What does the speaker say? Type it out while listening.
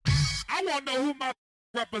I want to know who my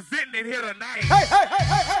representing here tonight. Hey.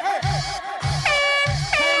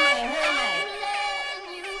 Hold on.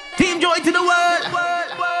 Team Joy to the world. How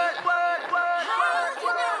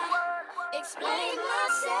can I explain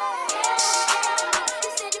myself? You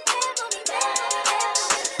said you can't put me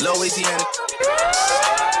down. Louisiana.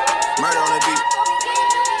 Murder on the beat.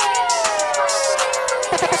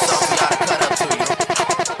 Something gotta cut up to you.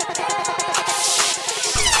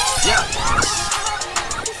 Yeah.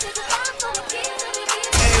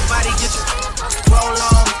 Everybody get your roll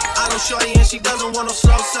on. I know shorty and she doesn't want no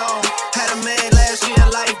slow song. Had a man last year,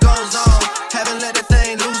 life goes on. Haven't let that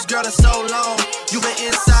thing loose, girl, in so long. You been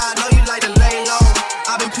inside, know you like to lay low.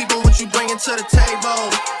 I've been peeping what you bringing to the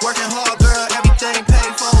table. Working hard, girl, everything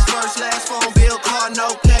paid for. First, last phone bill, car,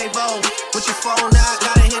 no cable. With your phone out,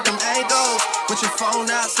 gotta hit them angles. With your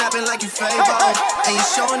phone out, snapping like you Fable. And you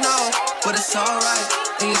showing off, but it's alright.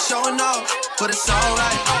 And you showing off, but it's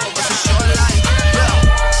alright. It's a short life, yeah.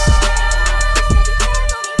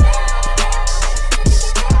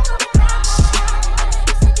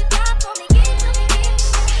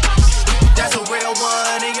 That's a real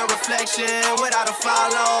one in your reflection. Without a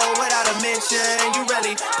follow, without a mention. You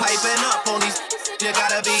really piping up on these. You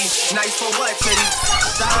gotta be nice for what, titty?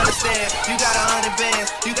 I understand, you got 100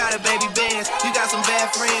 bands, you got a baby bands, you got some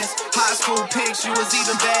bad friends. High school pics, you was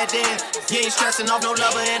even bad then. You ain't stressing off no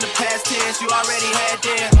lover in the past tense, you already had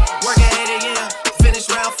them. Working 8 a.m., finish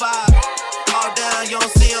round 5. All down, you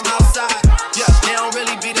don't see them outside. Yeah, they don't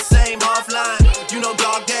really be the same offline. You know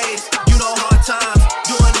dog days, you know hard times.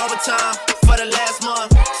 Doing overtime for the last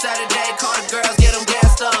month. Saturday, call the girls, get them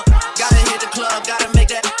gassed up. Gotta hit the club, gotta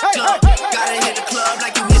make that jump. Gotta hit the club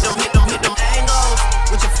like you hit them angles.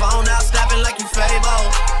 With your phone out, snapping like you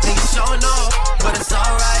Fable. And you showing off, but it's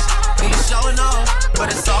alright. And you showing off,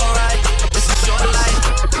 but it's alright. It's a short life.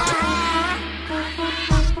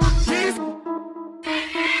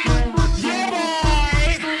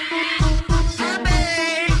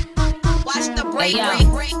 Watch the break.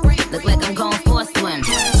 Look like I'm going for a swim.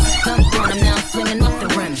 Dunked on him, now I'm swinging off the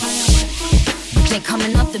rim. Bitch ain't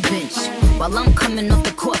coming off the bench, while I'm coming off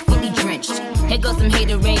the court fully drenched. Here goes some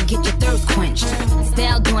haterade, get your thirst quenched.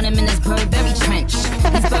 Style doing him in this Burberry trench.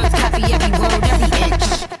 These birds copy every word, every inch.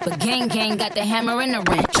 But gang got the hammer and the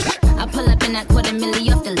wrench. I pull up in that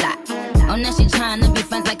 $250,000 off the lot. Oh, now she tryna be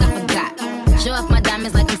friends like I forgot. Show off my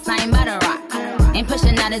diamonds like I'm signed by the rock. Ain't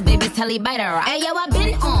pushing out his baby's telly by the rock. Hey yo, I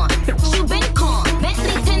been on, you been con.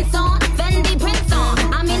 Bentley tints on, Fendi prints on.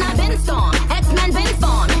 I mean I been storm, X-Men been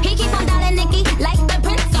spawn. He keep on dialing Nicki like the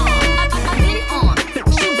prince on. I been on,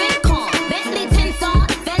 you been con. Bentley tints on,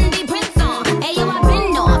 Fendi prints on. Hey yo, I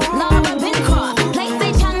been on, Laura been cross. Play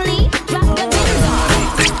say Chang Lee, drop the bins on.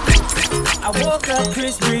 I woke up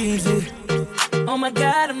Chris Breezy. Oh my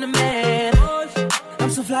God, I'm the man. I'm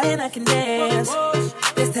so fly and I can dance.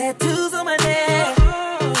 There's tattoos on my neck.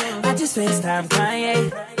 I just FaceTime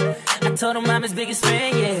Kanye. I told him I'm his biggest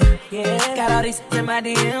fan, yeah. Got all these in my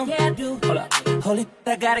DM. Yeah, I do. Hold up. Holy,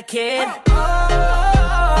 I got a kid. Oh,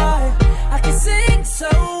 I can sing so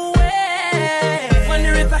well.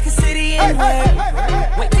 Wonder if I can say the N-word.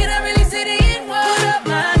 Wait, can I really say the N-word? What up,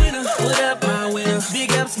 my winner? What up, my winner?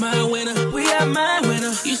 Big ups, my winner. We are my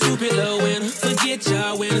winner. You stupid little winner. Forget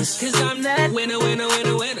y'all winners. Cause I'm that winner. I'm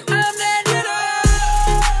that winner.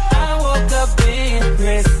 I woke up in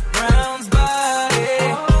Chris Brown's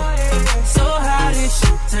body. So how this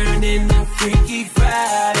shit turned into Freaky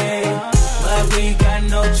Friday. But we got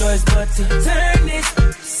no choice but to turn this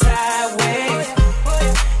sideways.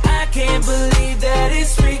 I can't believe that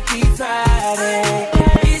it's Freaky Friday.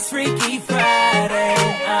 It's Freaky Friday.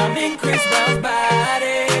 I'm in Chris Brown's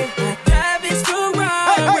body. I drive this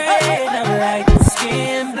Ferrari. And I'm like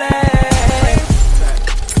skin black.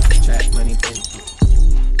 Track money, baby.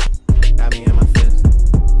 Got me in my feelings.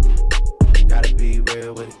 Gotta be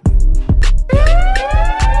real with it.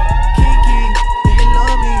 Kiki, do you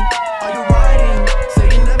love me? Are you riding? Say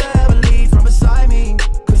you never ever leave from beside me.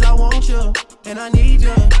 Cause I want you, and I need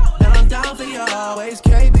you. And I'm down for you always,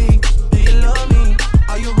 KB. Do you love me?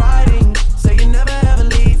 Are you riding? Say you never ever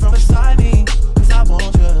leave from beside me. Cause I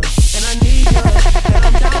want you, and I need you. And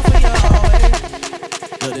I'm down for you always.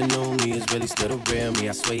 Look, the new me is really still the real me.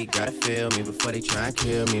 I swear you gotta feel me before they try and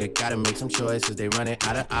kill me. They gotta make some choices, they running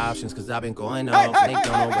out of options. Cause I've been going off and they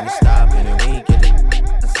don't know when to stop. And when you get it,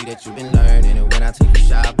 I see that you've been learning. And when I take you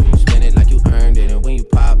shopping, you spend it like you earned it. And when you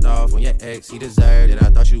popped off on your ex, he deserved it. I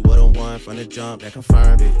thought you would've won from the jump, that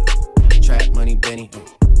confirmed it. Trap money, Benny.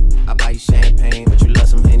 I buy you champagne, but you love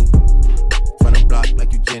some Henny. From the block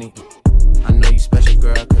like you Jenny. I know you special,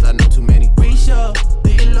 girl, cause I know too many. Risha,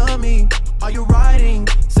 do you love me? Are you riding?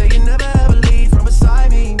 Say you never ever leave from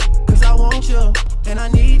beside me. Cause I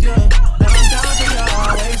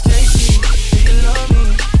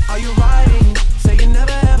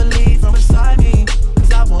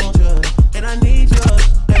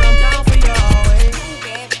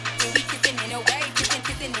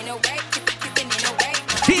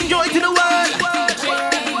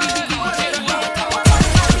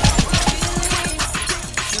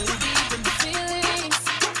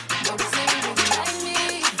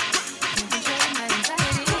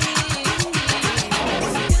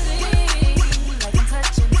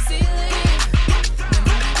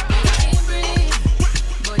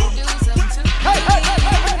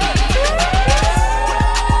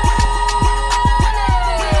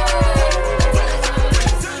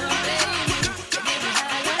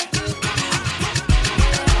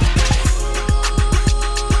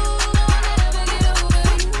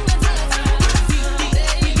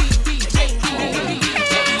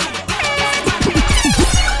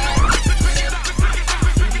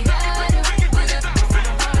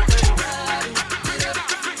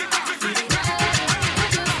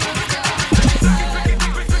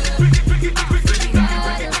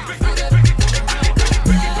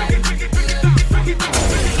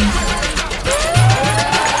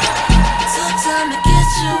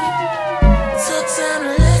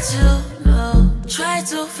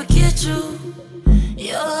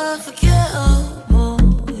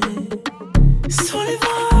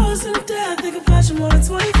 24 hours in a day, I think about you more than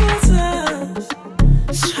 24 times.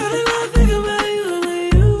 Try to not think about you,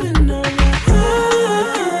 but you and all my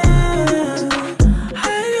pride. I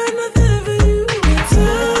ain't got nothing for you but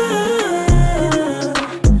time.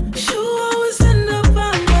 You always end up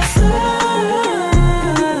by my side.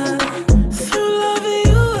 Through loving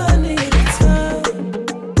you, I need a time.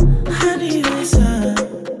 I need a time.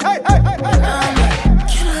 Hey, hey, hey, hey, hey.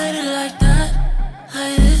 Can I hit it like that?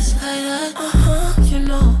 Like this, like that? You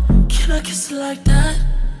know. Can I kiss it like that?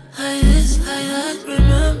 Like this, like that?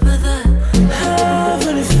 Remember that? How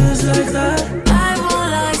when it feels like that? I won't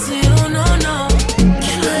lie to you, no, no.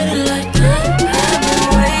 Can I hit it like that? I've been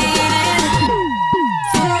waiting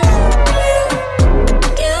for you.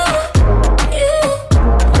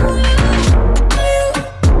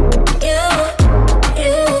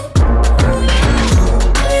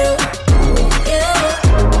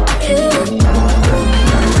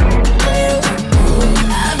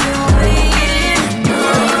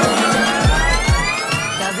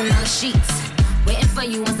 $1,000 sheets, waiting for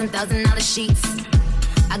you on some $1,000 sheets.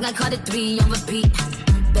 I got caught at 3 on repeat.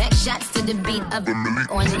 Back shots to the beat of the milli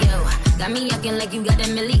on yo. Got me acting like you got a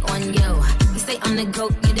milli on yo. You say I'm the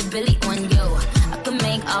goat, you the Billy on yo. I could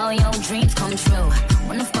make all your dreams come true.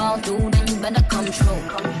 Wanna fall through, then you better come true.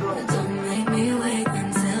 Don't make me wait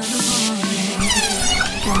until the morning.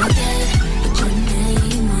 Gonna get put your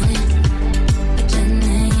name on it. Put your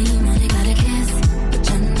name on it. Gotta kiss. Put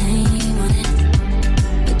your name on it.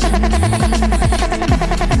 Put your name on it.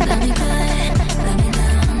 Let me good, let me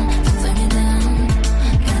down, turn me down.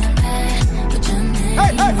 Gotta bad. Put your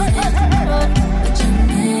name on it. Put your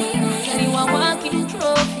name on it. You a walking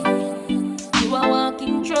trophy. You a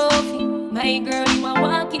walking trophy. My girl, you a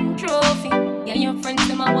walking trophy. Yeah, your friends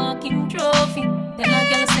them a walking trophy. Then I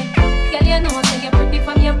girl say, girl, you know say you're pretty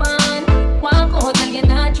from your band. Walk out and you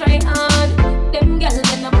not try hard. Them girls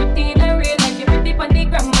them not pretty in a real life. You pretty on the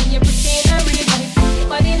gram and you pretty in a real life. Your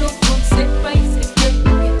body look good, set by set.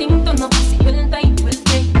 You think turn up pussy well tight, well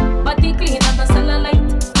tight. Body clean like a cellulite,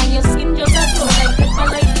 and your skin just a glow like pepper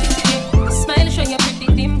light. Smile show you pretty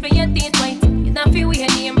dimple, your teeth white. You not feel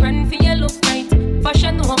weird, name brand for your look right.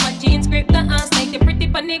 Fashion over my jeans, grip the ass like you pretty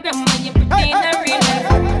on the gram and you pretty in a real life.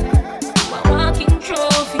 You a walking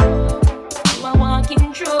trophy. You a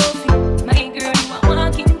walking trophy. My girl, you a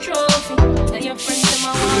walking trophy. Now your friends them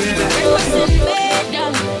a walking trophy.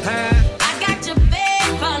 I got your bed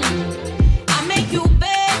fun. I make you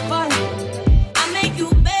bed fun. I make you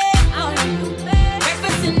bed out.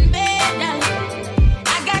 Breakfast in bed, darling. I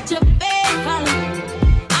got your bed fun.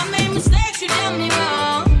 I made mistakes, you done me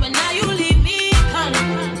wrong, but now you leave me calling.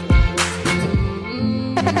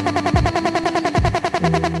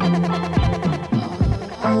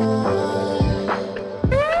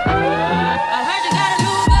 I heard you got a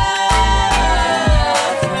new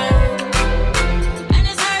girlfriend, and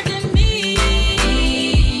it's hurting me.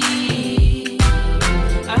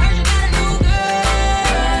 I heard you got a new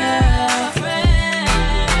girlfriend,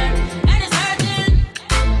 and it's hurting.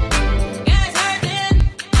 Yeah, it's hurting.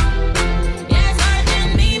 Yeah, it's hurting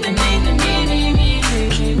me, me. Yeah,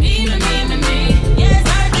 it's hurting me, Yeah, it's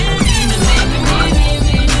hurting me,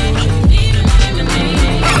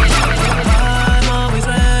 I'm always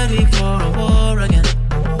ready for a war again.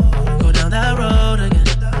 Go down that road again.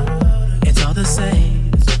 It's all the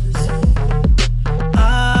same.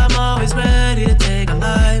 I'm always ready to take a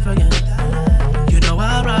life again. You know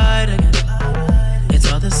I'll ride again. It's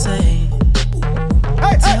all the same.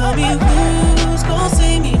 Tell me who's gonna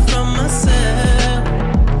save me from myself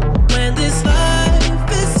when this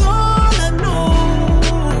life is all I know.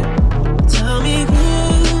 Tell me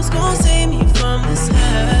who's gonna save me from this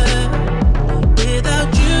hell.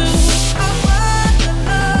 Without you, I'm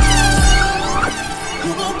alone. Who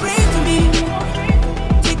gon' pray for me?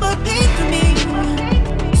 Take my pain for me.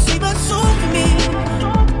 Save my soul for me.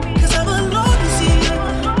 'Cause I'm alone this year.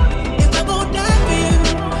 If I gon' die for you,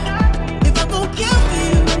 if I gon' kill for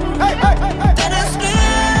you, then I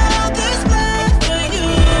spill this blood for you.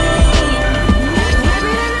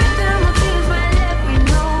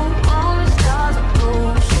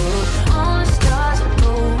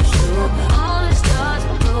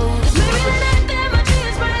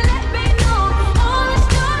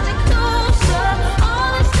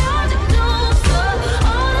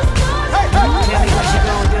 Tell me what you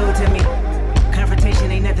gon' do to me. Confrontation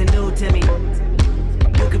ain't nothing new to me.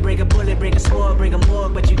 You could bring a bullet, bring a sword, bring a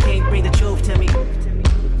morgue, but you can't bring the truth to me.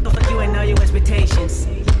 Fuck you and all your expectations.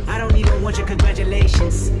 I don't even want your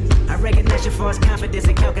congratulations. I recognize your false confidence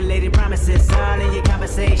and calculated promises all in your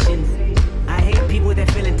conversation. I hate people that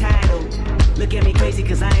feel entitled. Look at me crazy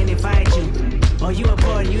 'cause I ain't invite you. Oh, you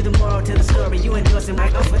important, you the moral to the story. You endorsing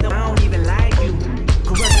right off of them, I don't even like you.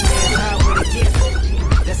 Corrupting man's heart with a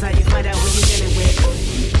gift. That's how you find out who you're dealing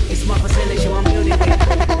with. It's my facility, I'm building it.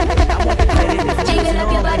 I want the credit if you Jiggle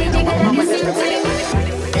up your body, jiggle up your sister.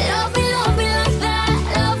 Love me like that.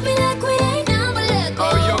 Love me like we ain't never let go.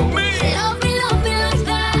 Love me like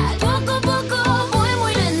that. Poco poco, muy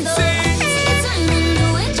muy lento. It's time to do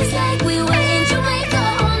it just like we were in Jamaica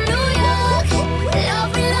or New York.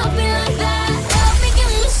 Love me like that. Love me,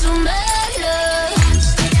 give me some bad love.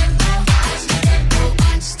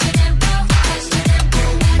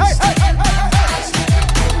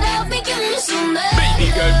 Love me, give me some bad.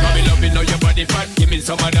 Baby girl, mommy love me know your body fat. Give me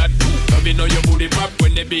some of that. Love me know your booty pop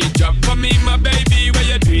when the beat drop. For me, my baby, when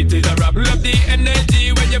you treat is a rap. Love the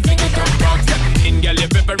energy when you fling it up rock. Step in, girl, you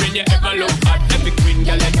peppering, you ever look hot. Every queen,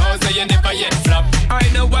 girl, you know, so you never yet flop. I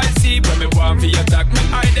know I see when me want for your attack. Me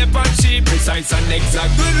eye the punchy, precise and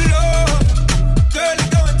exact. Good lord, girl, you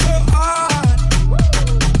going so hard.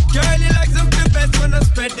 Girl, you like something best when I'm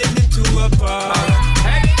spreading it to a bar.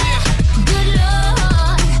 Hey, yeah. Good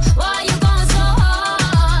Lord, why you going so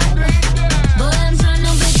hard? Boy, I'm trying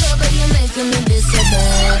to be good, but you're making me this so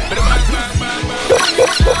bad.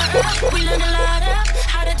 We learned a lot of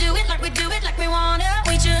how to do it like we want it.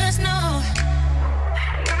 We just know.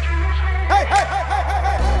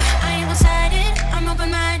 I ain't one-sided, I'm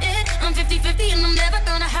open-minded. I'm 50-50 and I'm never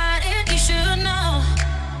gonna hide it. You should know.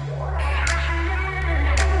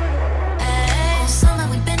 All summer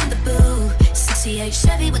we've been in the booth. 68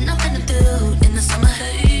 Chevy with nothing to do. In the summer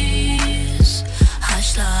haze,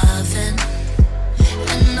 hush loving.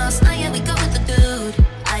 And last night, yeah, we go with the dude.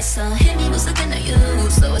 I saw him, he was looking at you.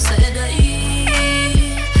 So I said,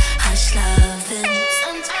 hey, hush loving.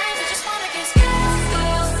 Sometimes I just wanna get girls,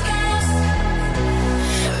 girls, girls.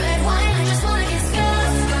 Red wine, I just wanna get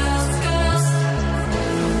girls, girls, girls.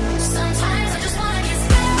 Sometimes I just wanna get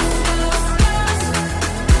girls, girls, girls.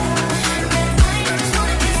 Red wine, I just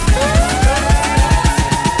wanna get girls,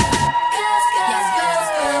 girls, girls, girls,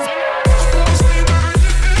 girls.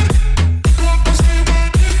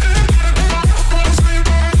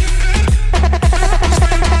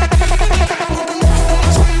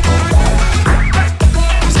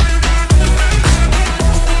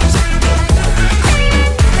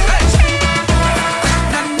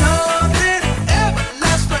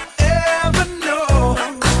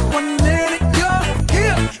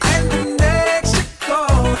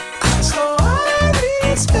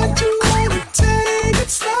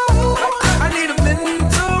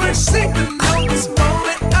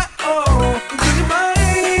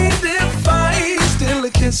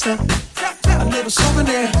 A little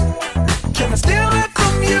souvenir. Can I steal it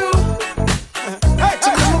from you? To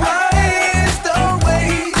memorize the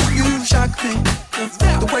way you shock me,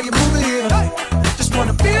 the way you move it here. Just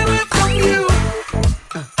wanna feel it from you.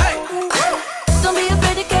 Don't be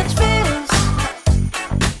afraid to catch feels.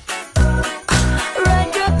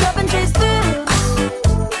 Ride your cup and chase thrills.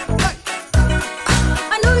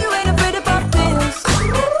 I know you ain't afraid to pop pills.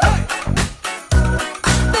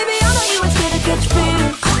 Baby, I know you ain't scared to catch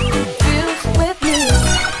feels. Feels with me.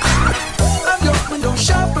 I'm your window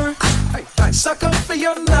shopper. I sucker for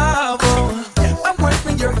your novel. I'm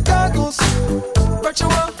wearing your goggles.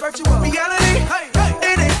 Virtual reality.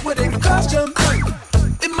 It ain't what it cost you.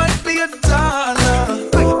 It might be $1.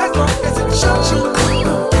 As long as it shows you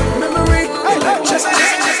memory. Just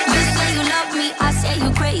You say you love me, I say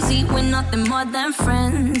you crazy. We're nothing more than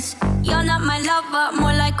friends. You're not my lover,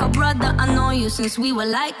 more like a brother. I know you since we were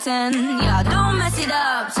like 10. Yeah, don't mess it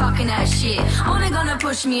up, talking that shit. Only gonna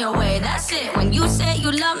push me away, that's it. When you say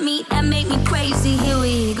you love me, that make me crazy. Here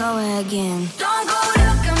we go again. Don't go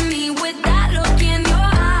look at me with that look in your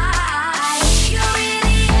eye. You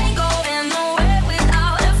really ain't going nowhere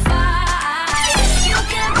without a fight. You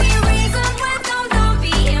can't be reasoned with them, don't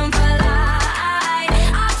be impolite.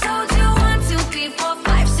 I told you 1, 2, 3, 4,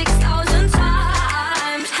 5, 6,000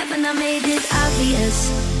 times. Haven't I made it obvious?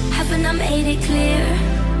 Haven't I made it clear?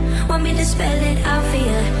 Want me to spell it out for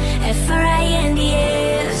you?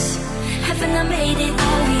 F-R-I-N-D-S. Haven't I made it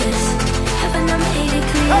obvious? Haven't I made it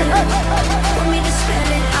clear? Want me to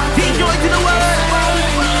spell it out for you? Joy to the world.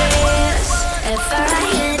 F-R-I-N-D-S.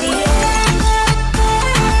 F-R-I-N-D-S.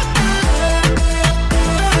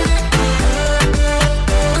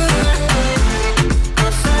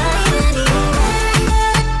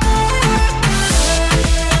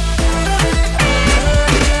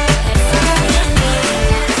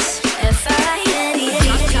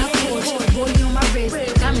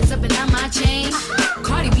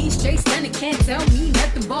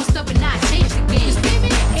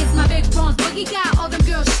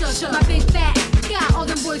 My big fat got all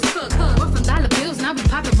them boys cook. We're from Dollar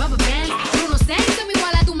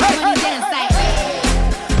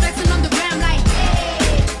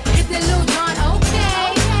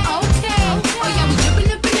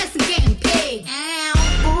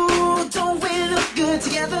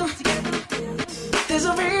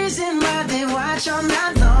flash all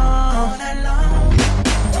night long.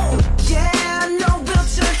 Yeah, I know we'll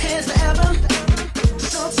turn heads forever.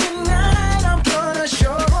 So tonight I'm gonna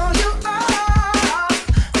show you off.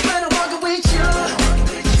 When I'm walking with you,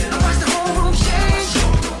 I watch the whole room change.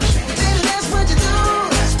 Baby, that's what you do.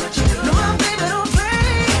 No, my baby don't play.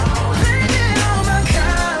 Blaming on my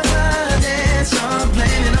confidence, I'm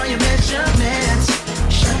blaming on your measurements.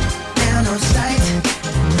 Shut down on sight.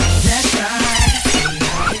 That's right.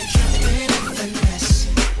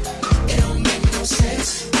 It don't make no sense.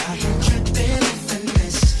 I am tripping in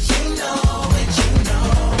finesse. You know it, you know.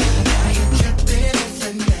 I am tripping in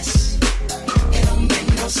finesse. It don't make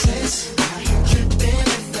no sense. I am tripping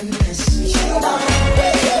in finesse. You know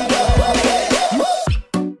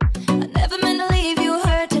I never meant to leave you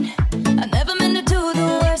hurting. I never meant to do the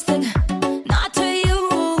worst thing. Not to you.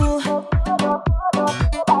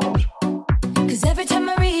 'Cause every time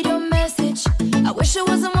I read your message, I wish it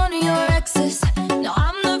wasn't one of your exes. No,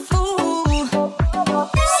 I'm the fool.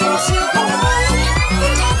 Since you've been gone,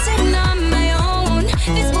 I'm dancing on my own.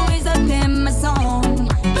 These boys up in my zone,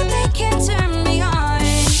 but they can't turn me on.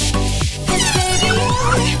 'Cause baby,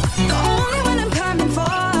 you're the only one I'm coming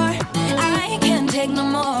for. I can't take no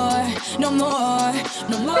more, no more,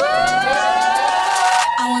 no more.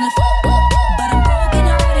 I wanna but I'm broken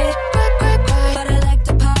hearted. But I like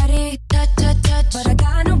to party, touch, but I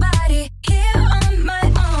got nobody here on my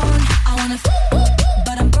own. I wanna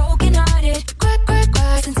but I'm broken hearted.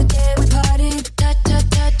 Since the day we parted,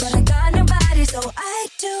 touch, but I got nobody, so I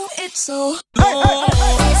do it so.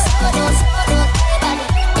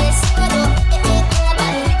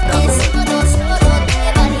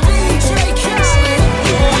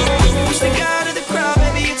 Stick out of the crowd,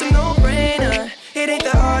 baby, it's a no-brainer. It ain't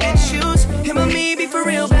the hard to choose. Him or me, be for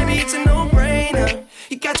real, baby, it's a no-brainer.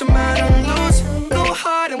 You got your mind on loose. Go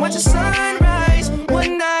hard and watch the sunrise.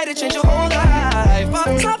 One night it change your whole life. Pop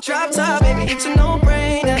top, drop top, baby, it's a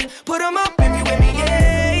no-brainer. Put 'em up if you with me,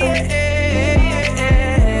 yeah, yeah, yeah,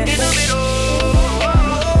 yeah. In the middle.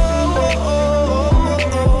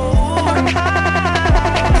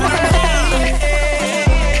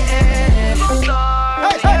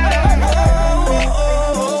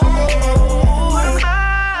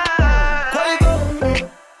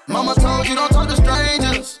 Mama told you don't talk to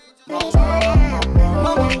strangers.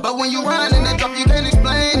 But when you ride in that drop, you can't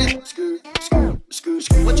explain it.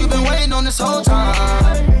 What you been waiting on this whole time?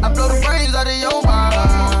 I blow the brains out of your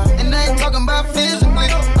mind. And I ain't talking about physically,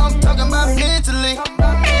 I'm talking about mentally.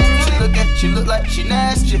 She look like she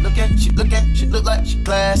nasty. She look like she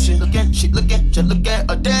classy. Just look at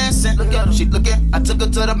her dancing. She I took her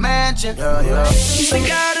to the mansion. Yeah. You stick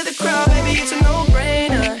out of the crowd, baby, it's a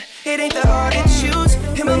no-brainer. It ain't the hard to choose.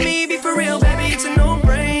 Him or me, be for real, baby, it's a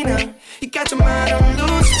no-brainer. You got your mind on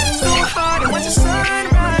loose. Go hard and watch the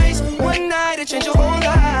sunrise. One night it change your whole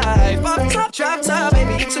life. Pop top, drop top,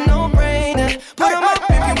 baby, it's a no-brainer. Put 'em up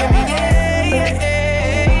if you with me, yeah, yeah,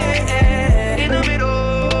 yeah, yeah. In the middle.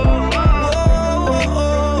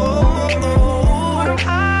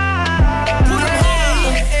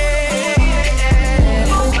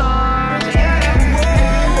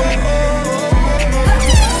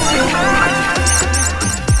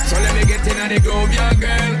 The groove, yeah,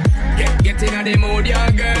 girl. Get in the mood,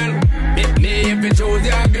 yeah, girl. Hit me if you choose,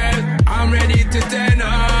 yeah, girl. I'm ready to turn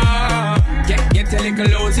up. Get a little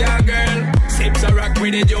loose, yeah, girl. Sips a rock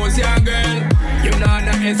with the juice, yeah, girl. You know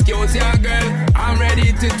no excuse, yeah, girl. I'm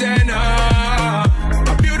ready to turn up.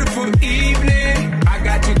 A beautiful evening. I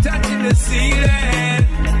got you touching the ceiling.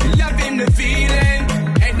 Loving the feeling.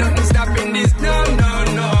 Ain't nothing stopping this, no.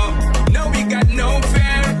 No, we got no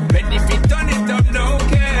fear. Ready if we turn it up, no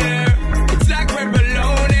care. Like we're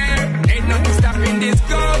alone here. Ain't nothing stopping this,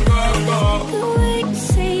 go. The way you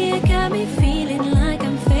say it got me feeling like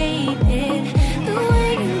I'm faded. The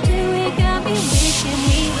way you do it got me wishing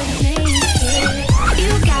we were naked.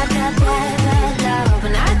 You got that bad love,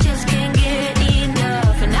 and I just can't get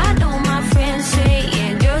enough. And I know my friends say,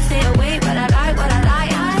 yeah, girls stay away, but I like what I like.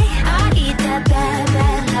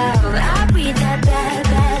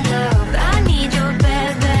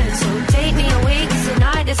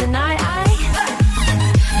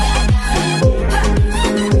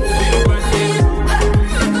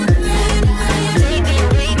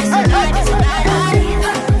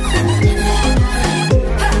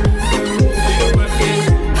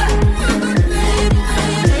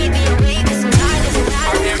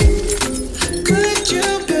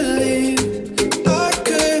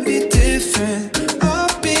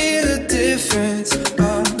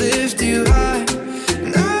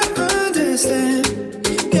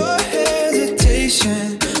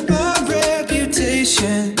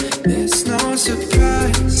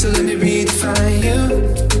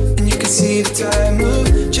 see the tide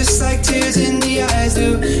move, just like tears in the eyes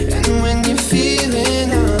do. And when you're feeling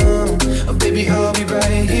down, oh baby, I'll be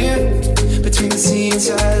right here between the sea and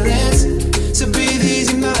silence. So breathe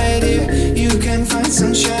easy, my dear, you can find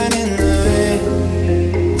sunshine in the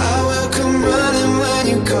rain. I will come running when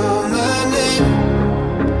you call my name.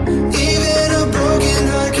 Even a broken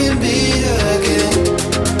heart can beat again.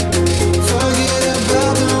 Forget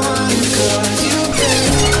about the one who caused you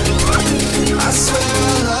pain. I swear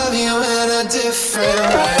I'll love you in a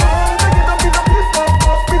different way.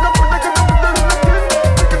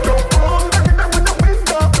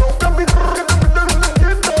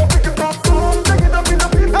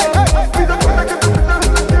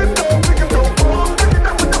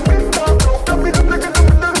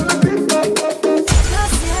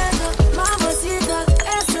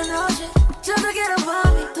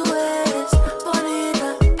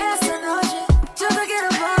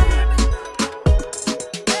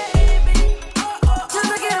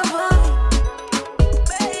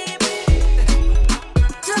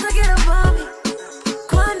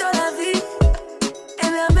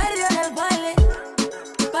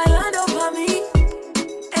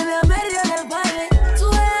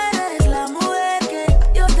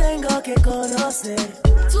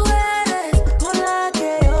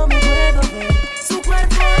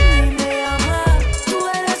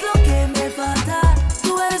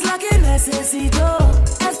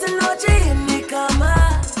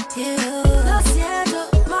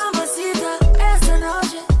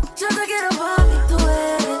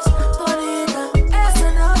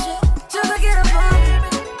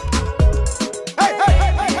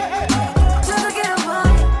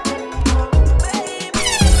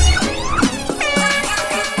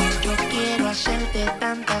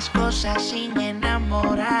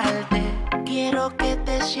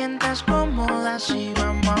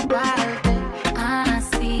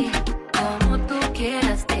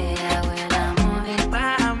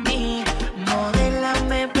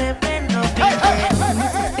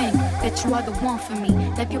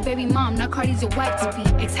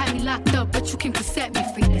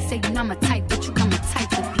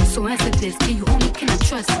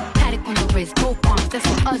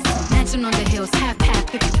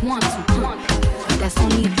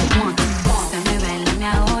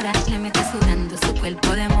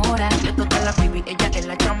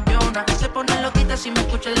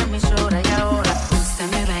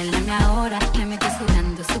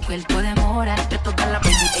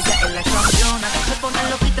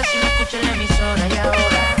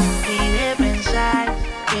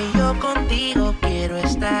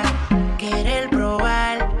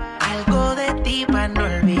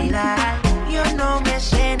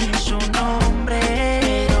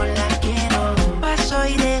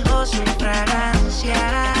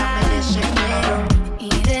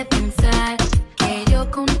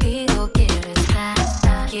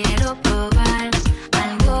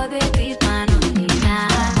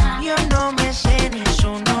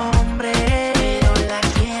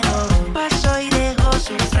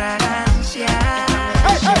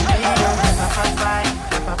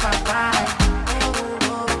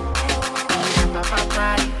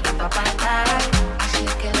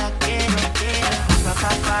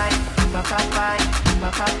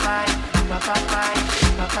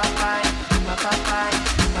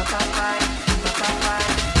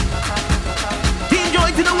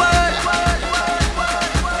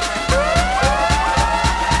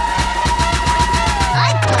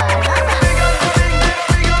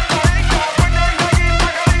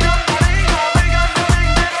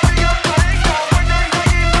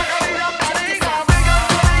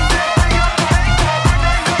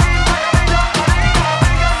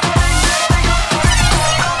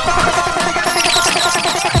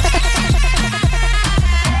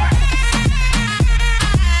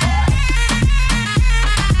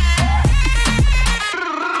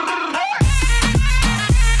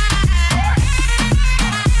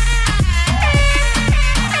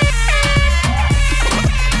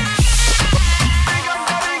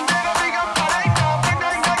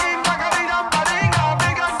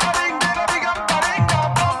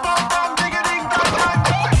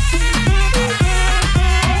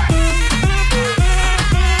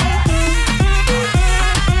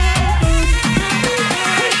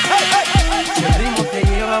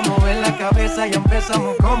 Ya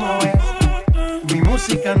empezamos como es. Mi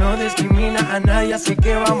música no discrimina a nadie, así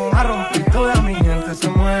que vamos a romper. Toda mi gente se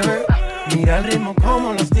mueve, mira el ritmo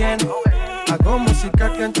como los tiene. Hago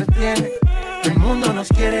música que entretiene. El mundo nos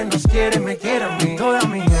quiere, me quiere a mí. Toda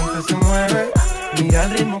mi gente se mueve, mira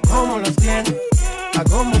el ritmo como los tiene.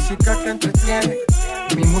 Hago música que entretiene.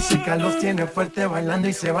 Mi música los tiene fuerte bailando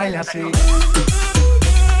y se baila así.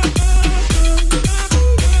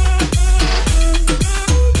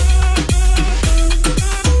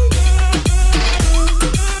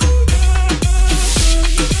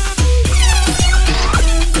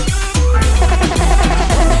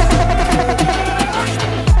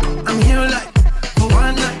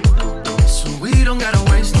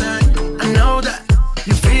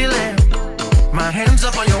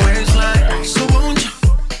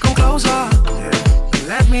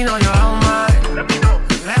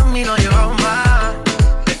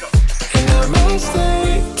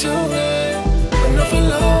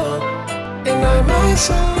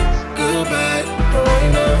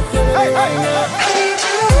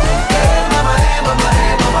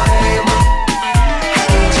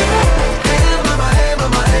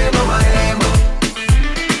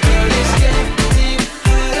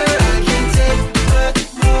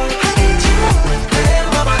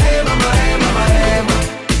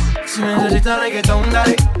 Reggaetón,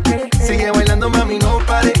 dale. Sigue bailando, mami, no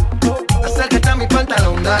pare. Acércate a mi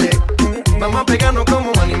pantalón, dale. Vamos a pegarnos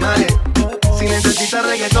como animales. Si necesitas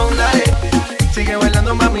reggaetón, dale. Sigue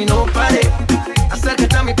bailando, mami, no pare.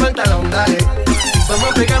 Acércate a mi pantalón, dale.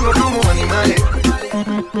 Vamos a pegarnos como animales.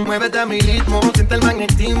 Muévete a mi ritmo, siente el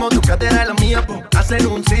magnetismo. Tu cadera es la mía, hacen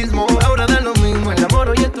un sismo. Ahora da lo mismo, el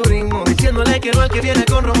amor y el turismo. Diciéndole que no al que viene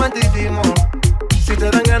con romanticismo. Si te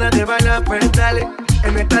dan ganas de bailar, pues dale.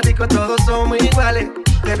 En el estático todos somos iguales.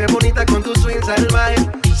 Te ves bonita con tu swing salvaje.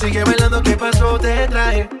 Sigue bailando, ¿qué pasó? Te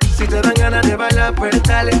traje. Si te dan ganas de bailar, pues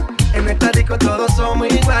dale. En el estático todos somos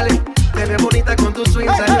iguales. Te ves bonita con tu swing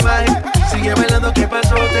salvaje. Sigue bailando, ¿qué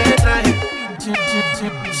pasó? Te traje.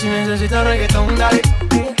 Si necesitas reggaetón, dale.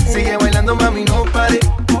 Sigue bailando, mami, no pare.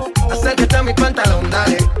 Acércate a mi pantalón,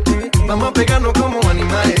 dale. Vamos a pegarnos como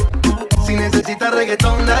animales. Si necesitas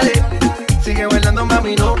reggaetón, dale. Sigue bailando,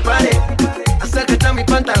 mami, no pare. Acércate a mi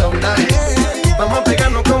pantalón, dale. Vamos a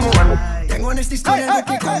pegarnos como... Tengo en esta historia algo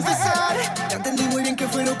que confesar. Ya entendí muy bien qué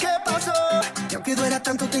fue lo que pasó. Y aunque duela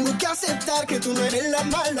tanto, tengo que aceptar que tú no eres la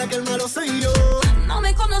mala, que el malo soy yo. No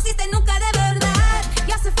me conociste nunca de verdad.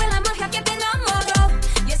 Ya se fue la magia que te enamoró.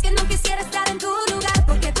 Y es que no quisiera estar en tu lugar,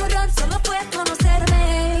 porque tu error solo fue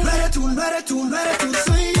conocerme. No eres tú, no eres tú, no eres tú,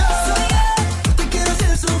 soy yo. No te quiero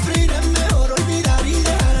hacer sufrir, es mejor olvidar y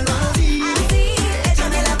dejarlo así.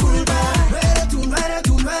 Échame la culpa. No eres tú, no eres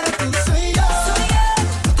tú, no eres tú, soy yo.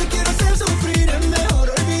 No te quiero hacer sufrir, es mejor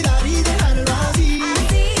olvidar y dejarlo así.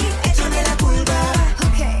 Échame la culpa.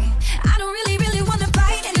 Okay, I don't really wanna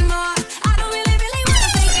fight anymore. I don't really wanna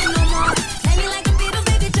fake it no more. Play me like the Beatles,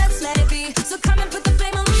 baby, just let it be. So come and put the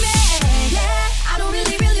blame on me. Yeah, I don't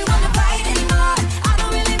really wanna fight anymore. I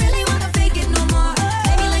don't really wanna fake it no more.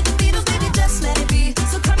 Play me like the Beatles, baby, just let it be.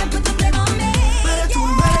 So come and put the blame on me. No eres tú,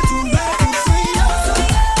 no eres tú, no eres tú, soy yo.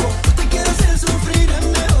 No te quiero hacer sufrir, es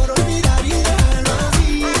mejor olvidar y dejarlo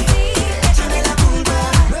así. Échame la culpa.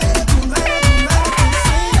 No eres tú, no eres tú, no eres tú,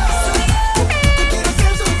 soy yo. No te quiero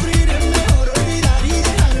hacer sufrir, es mejor olvidar y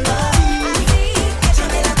dejarlo así.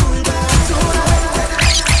 Échame la culpa.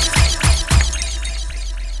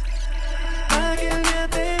 Aquel día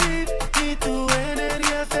te vi y tu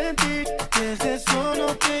energía sentí. Desde eso no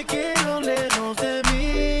te quiero lejos de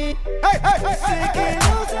mí. Sé que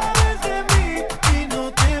no sabes de mí y no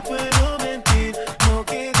te puedo mentir. Lo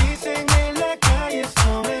que dicen en la calle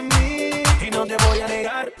sobre mí. Y no te voy a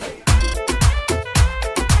negar.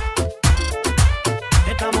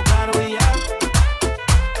 Estamos claros y ya.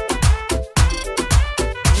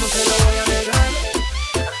 No te lo voy a negar.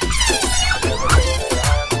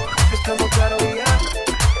 Estamos claros y ya.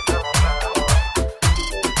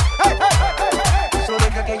 So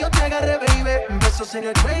deja que yo te agarre, baby. Besos en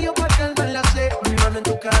el cuello pa' calmar la sed. Mi mano en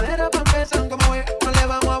tu cadera pa' empezar como es. No le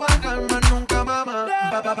vamos a bajar más nunca, mamá.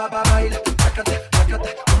 Baila, sácate,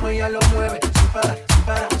 como ella lo mueve. Sin parar,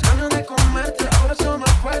 ganas de comerte. Ahora son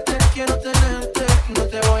más fuertes. Quiero tenerte y no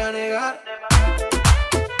te voy a negar.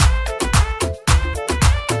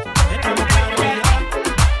 Estamos claros y ya.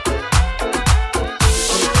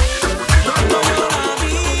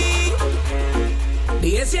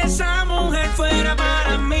 Dije si esa mujer fuera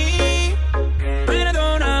para mí,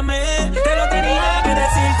 perdóname, te lo tenía que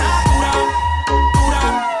decir. Está pura,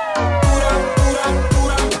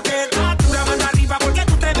 que está pura, manda arriba porque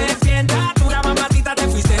tú te ves bien. Está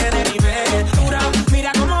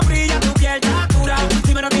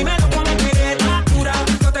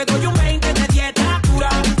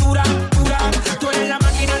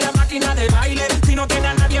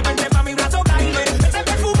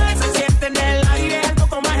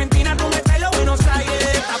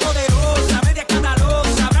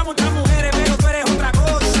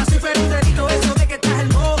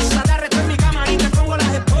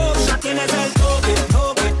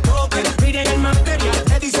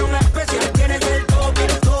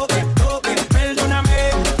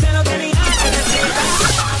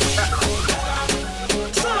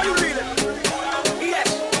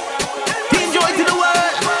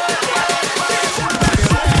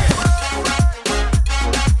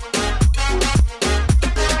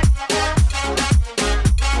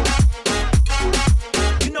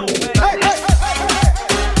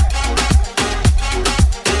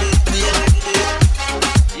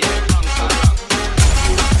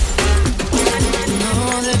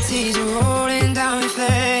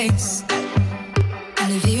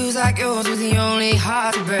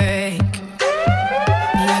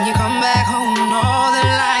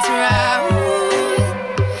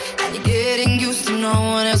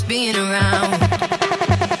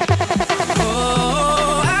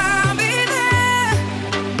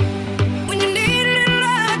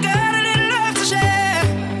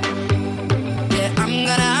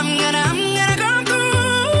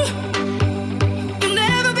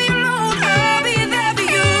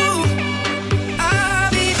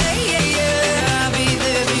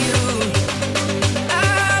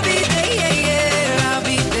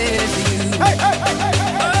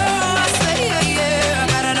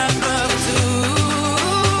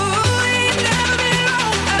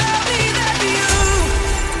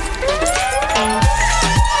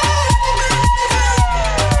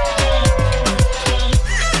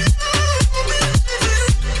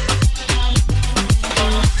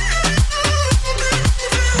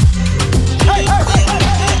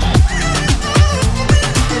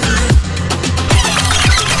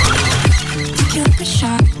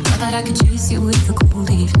shot. Thought that I could chase you with a cold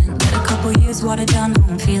evening. Let a couple years water down how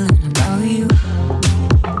I'm feeling about you.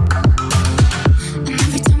 And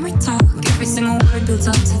every time we talk, every single word builds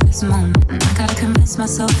up to this moment. And I gotta convince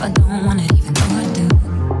myself I don't want it, even though I do.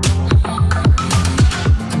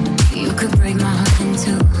 You could break my heart in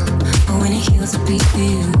two, but when it heals, it beats for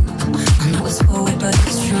you. I know it's forward, but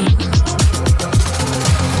it's true.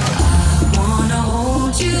 I wanna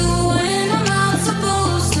hold you when I'm not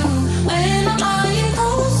supposed to, when I'm lying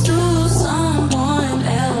close to someone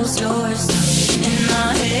else. You're stuck in my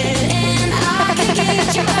head, and I can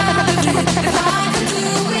get you out of it if I could do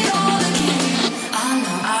it all again. I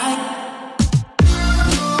know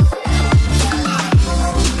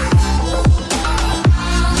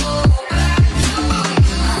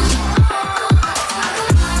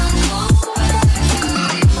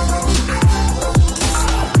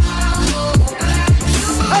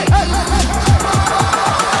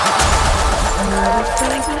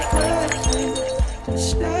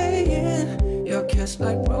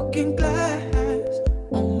like broken glass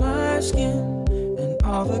on my skin, and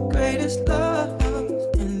all the greatest love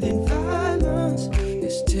ending violence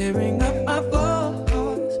is tearing up my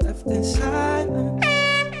voice, left in silence.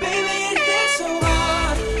 Baby, it hits so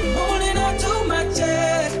hard, I'm holding on to my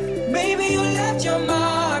chest. Maybe you left your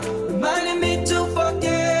mark, reminding me to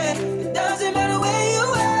forget. It doesn't matter where you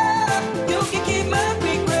are, you can keep my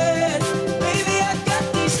regrets. Baby, I got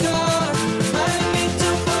these scars, reminding me to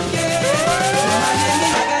forget.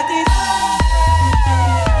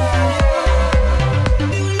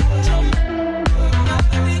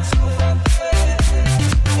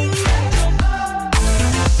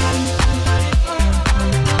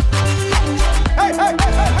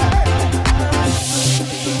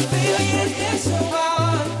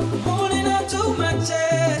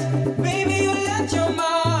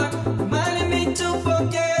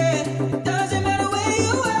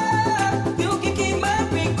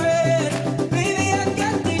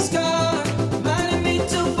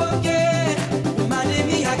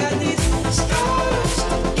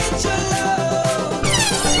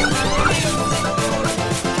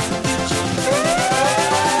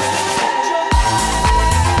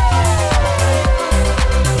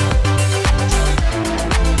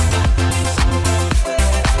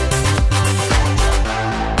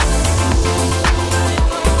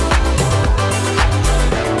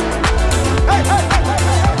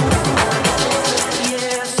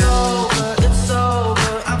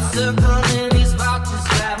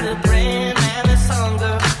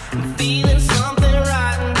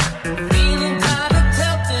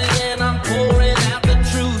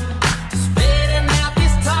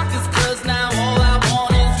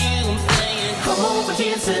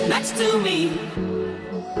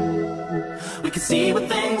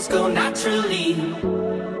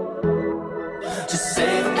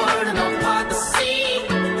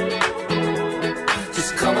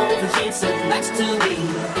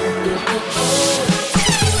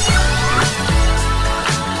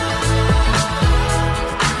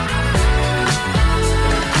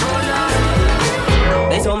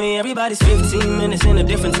 Everybody's 15 minutes in a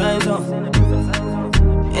different time zone.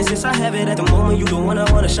 And since I have it at the moment, you the one I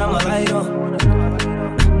wanna shine my light on.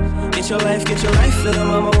 Get your life, little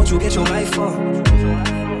mama, won't you get your life on?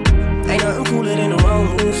 Ain't nothing cooler than the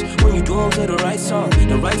wrong moves when you do them to the right song,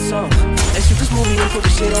 the right song. Let's shoot this movie and put the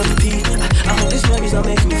shit on repeat. I hope this nugget's not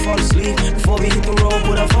making me fall asleep. Before we hit the road,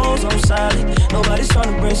 put our phones on silent. Nobody's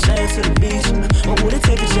trying to bring shame to the beach. What would it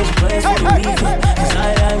take to change plans for the weekend? Cause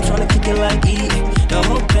I'm trying to kick it like E. The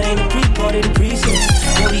whole thing, the pre-party, the pre-sex.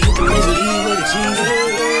 Then we hit the major league with the cheese.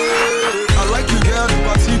 I like you, girl, in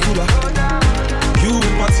particular. You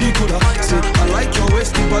in particular. Say, I like your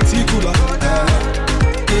waist in particular.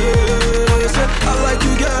 Say, I like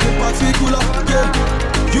you, girl, in particular. Yeah,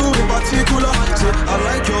 you in particular. Say, I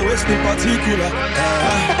like your waist in particular.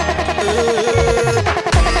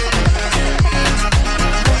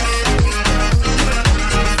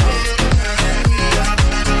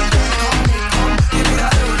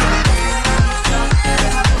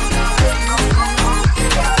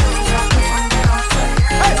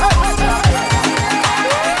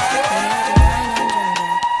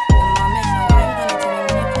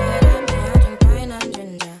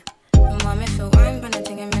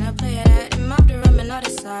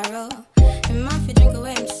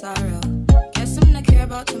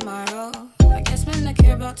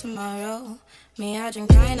 Tomorrow, me I drink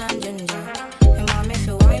pine and ginger. And mommy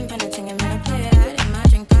feel wine when I ting and me play that. And I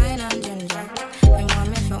drink pine and ginger. And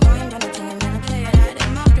mommy feel wine when I ting and me play that.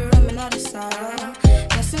 And after rum and all the sorrow,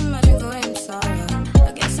 guess I'm I drink away I'm sorrow.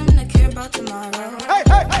 I guess I'm not care about tomorrow. I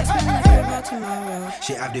guess I'm not care about for tomorrow.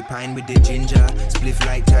 She have the pine with the ginger. Spliff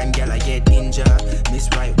like time, girl, I get ninja. Miss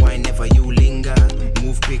right wine, never you linger.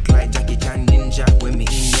 Move quick like Jackie Chan ninja. When me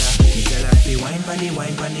in ya, me tell her if you wine pon the,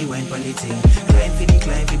 wine pon the, wine pon the thing. Climb for the,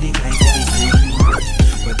 climb for the, climb for the thing.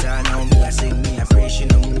 But now me I sing, me I pray she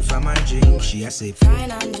no move from my drink. She a say,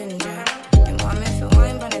 Pine and ginger. You want me for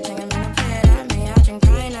wine pon the thing, I'm gonna play that. Me I drink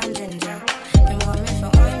pine and ginger. You want me for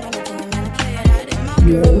wine pon the thing, I'm gonna play that. In my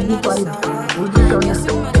room, me not sorrow. You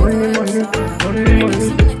see my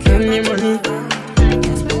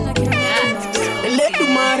Let the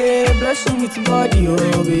money bless you with body,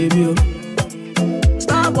 oh baby.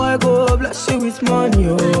 Starboy go bless you with money,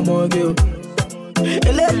 oh my girl.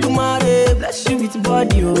 Let the money bless you with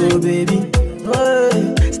body, oh baby.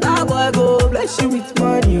 Hey, Starboy go bless you with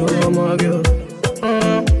money, oh my girl.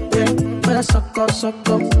 Yeah, but I suck up, suck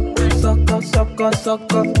up, suck up, suck up,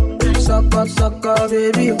 suck up, suck up, suck up,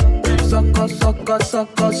 baby. Suck up, suck up,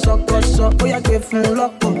 suck up, suck up, suck up. Oh, yeah, give me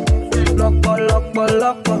lock up, lock up, lock up,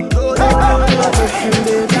 lock up. Oh, yeah, give me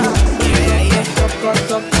baby. Yeah, yeah, suck up,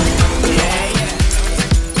 suck up. Yeah, yeah,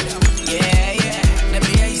 yeah, yeah. Let me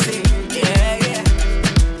hear you say, yeah, yeah.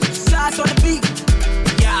 Shots on the beat,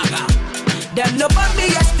 yeah. Them no bought me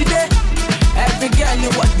yesterday. Every girl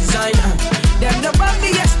you want designer. Them no bought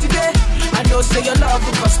me yesterday. I know say your love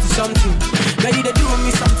will cost you something. Now you they do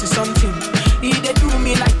me something, something. You they do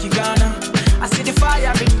me like you gonna. I see the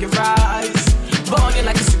fire in your eyes, burning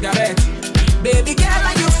like a cigarette. Baby girl,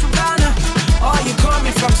 are you from Ghana? Or you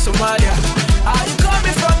coming from Somalia? Are you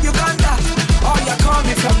coming from Uganda? Or you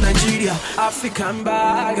coming from Nigeria? African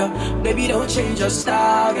bagger. Baby, don't change your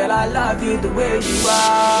style, girl. I love you the way you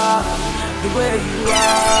are, the way you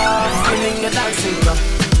are. Feeling your dancing, girl.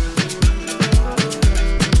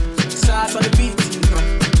 Start on the beat, girl.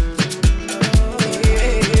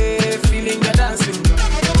 Yeah, feeling your dancing, girl.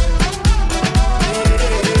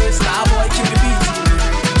 Yeah, Starboy, kill the beat.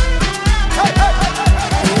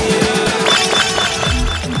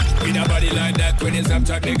 With a body like that, when you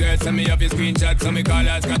Snapchat the girl, send me off your screenshot, so me call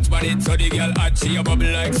her scratch on it. So the girl hot, she a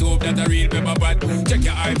bubble like soap, that a real pepper pot. Check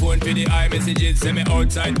your iPhone for the iMessages, send me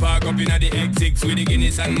outside park up inna the X6 with the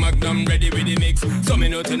Guinness and Magnum ready with the mix. So me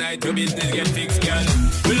know tonight your business get fixed, girl.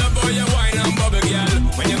 We love how you wine and bubble, girl.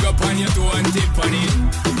 When you go on your toe and tip on it,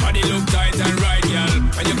 body look tight and right, girl.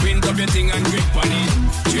 When you print up your thing and grip on it,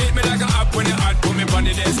 treat me like a app when you hot, put me on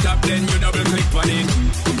the desktop, then you double click on it.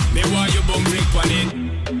 Me want you bum click on it.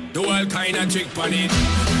 Do all kind of trick on it.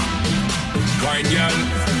 Wine girl,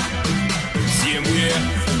 same way.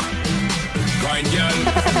 Wine girl,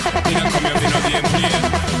 you don't come here for no game play.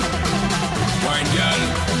 Wine girl,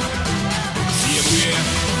 same way.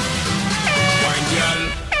 Wine girl,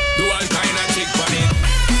 do all kind of trick on it.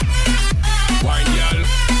 Wine girl,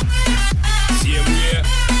 same way.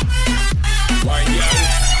 Wine girl,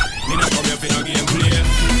 you don't come here for no game play.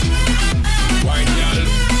 Wine girl,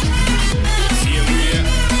 same way.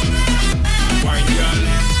 Wine girl.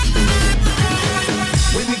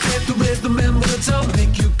 When you get the rhythm and words, I'll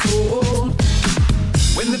make you cool.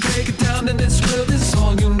 When they break it down and it's real, it's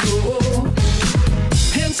all you know.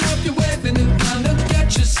 Hands up, you're waving it round and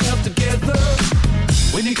get yourself together.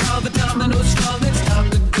 When you call the domino strong, it's time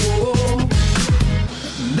to go.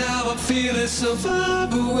 Now I feel it so far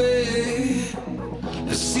away.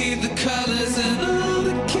 I see the colors and all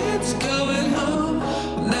the kids going home.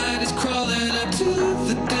 Night is crawling up to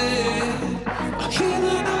the day. I hear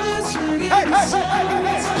the eyes ringing.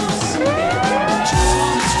 Just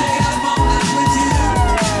wanna stay up all night with you.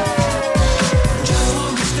 Just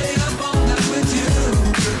wanna stay up all night with you.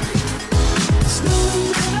 It's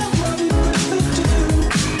knowing that I love you with the do.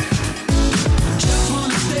 Just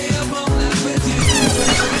wanna stay up all night with you.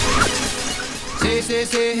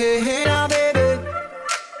 Say, hey now, baby.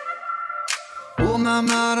 Oh,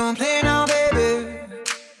 mama, don't play now, baby.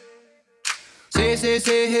 Say,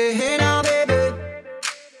 hey now, baby.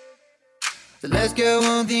 So let's get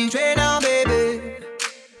one thing straight now, baby.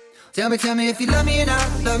 Tell me if you love me or not,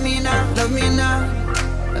 love me or not, love me or not.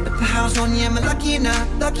 Let me put house on you, am I lucky or not,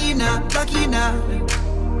 lucky or not, lucky or not?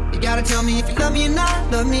 You gotta tell me if you love me or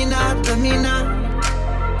not, love me or not, love me or not.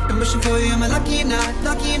 I'm wishing for you, am I lucky or not,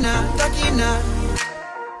 lucky or not, lucky or not?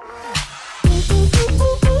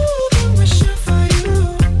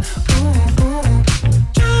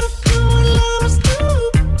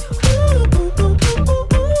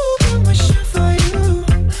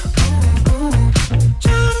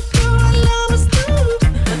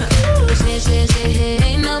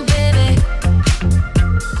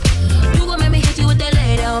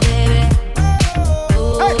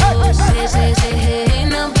 Say, hey,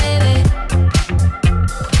 now, baby.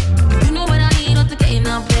 You know what I need.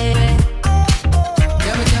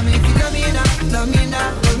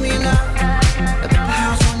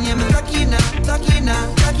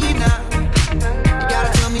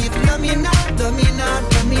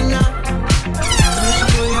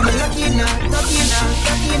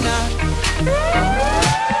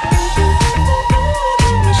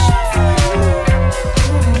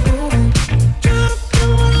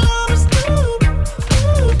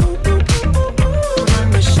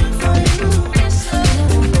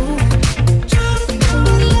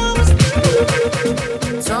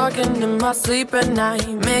 talking in my sleep at night,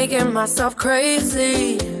 making myself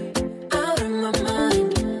crazy. Out of my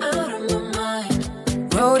mind, out of my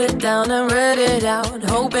mind. Wrote it down and read it out,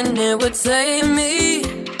 hoping it would save me.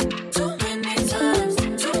 Too many times,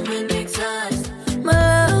 too many times.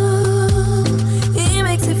 My love, he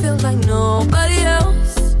makes me feel like nobody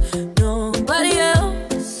else, nobody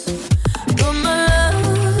else. But my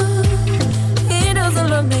love, he doesn't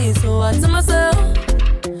love me, so I tell myself,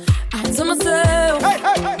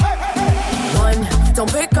 One,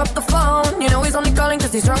 don't pick up the phone. You know he's only calling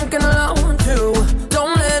cause he's drunk and alone. 2,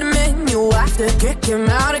 don't let him in. You have to kick him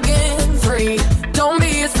out again. 3, don't be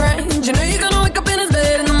his friend. You know you're gonna wake up in his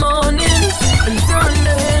bed in the morning and turn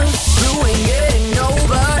to him. You ain't getting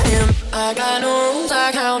over him. I got no rules,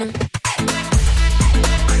 I count him.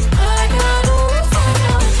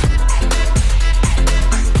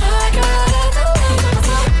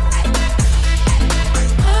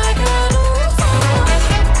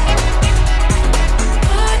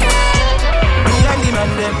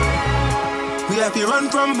 We have to run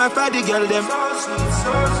from my body girl them.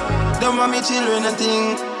 Don't want me children and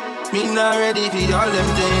thing. Me not ready for all them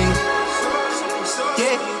things.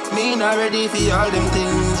 Yeah, me not ready for all them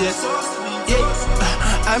things yet. Yeah,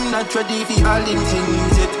 I'm not ready for all them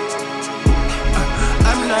things yet.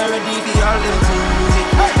 I'm not ready for all them things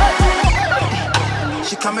yet.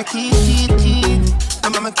 She call me Keith.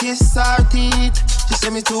 I'm on my kiss her teeth. She say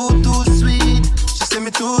me too sweet. She say me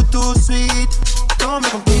too sweet. Don't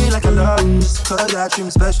make me feel like I love you, just cause I treat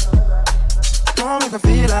me special. Don't make me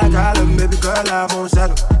feel like I love you, baby girl, I won't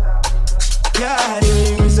settle. Yeah,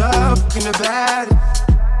 things up in the bed.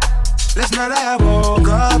 Last night I woke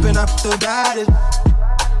up and I felt bad.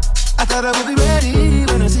 I thought I would be ready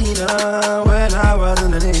when I seen her, when I was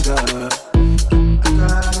underneath her.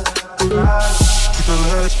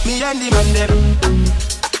 Me and the man them,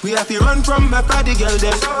 we have to run from my party girl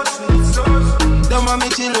them. Don't want me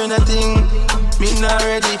children and thing. Me not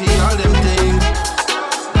ready for all them things.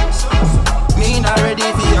 Me not ready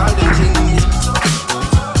for all them things.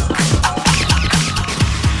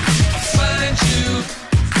 Find you,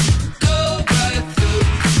 go right through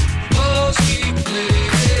walls we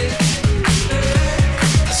played.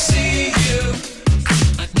 I see you,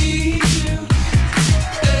 I need you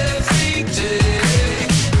every day.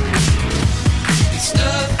 It's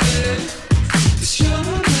nothing, it's your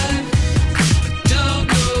life. I don't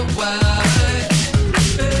know why.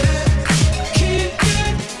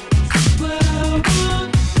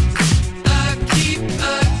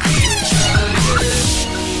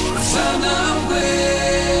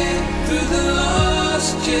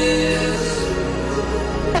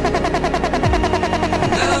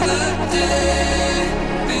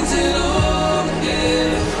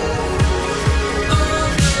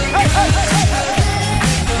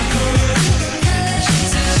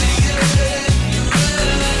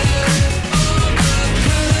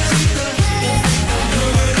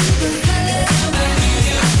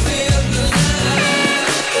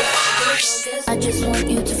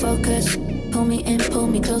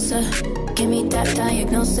 Give me that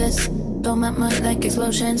diagnosis. Blow my mind like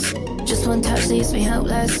explosions. Just one touch leaves me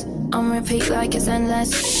helpless. On repeat like it's endless.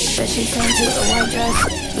 Bet she turned to a white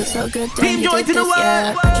dress. Looks so good, damn you did this,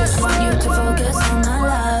 yeah. I just want you to focus on my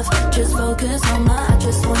love. Just focus on my. I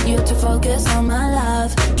just want you to focus on my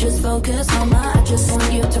love. Just focus on my. I just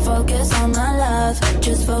want you to focus on my love.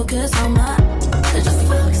 Just focus on my. Just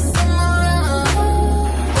focus on my love.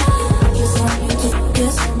 I just want you to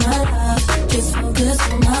focus on my love. Just focus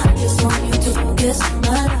on my. I just want you to focus on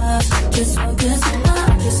my love. Just focus on my.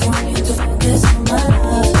 I just want you to focus on my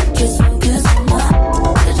love. Just focus on my.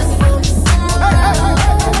 Just focus on my love.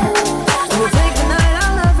 We'll take the night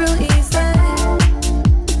out love real easy,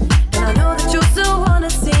 and I know that you still wanna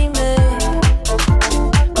see me.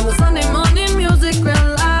 On the Sunday morning music real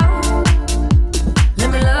loud. Let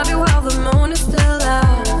me love you while the moon is still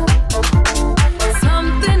out.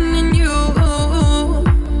 Something in you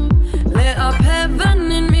lit up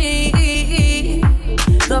heaven in me.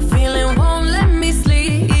 The feeling won't let me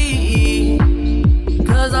sleep,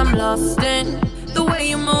 'cause I'm lost in the way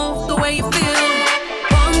you move, the way you feel.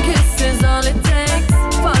 One kiss is all it takes.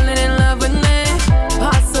 Falling in love with me.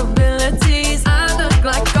 Possibilities, I look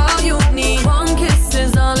like all you need. One kiss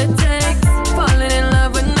is all it takes. Falling in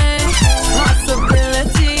love with me.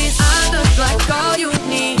 Possibilities, I look like all you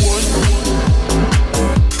need.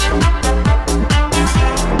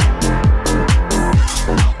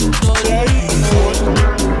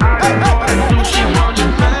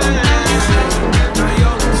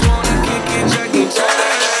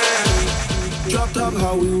 Drop top,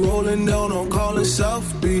 how we rolling down on South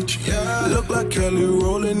Beach. Yeah. Look like Kelly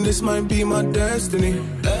rolling, this might be my destiny.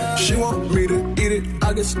 Yeah. She want me to eat it,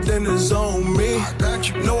 I guess then it's on me.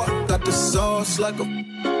 Know I got the sauce like a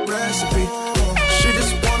recipe. She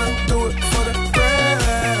just wanna do it for the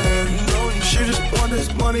grand. She just want this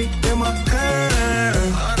money in my hand.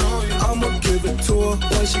 I'ma give it to her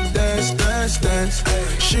when she dance, dance, dance.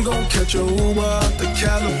 She gon' catch a Uber out the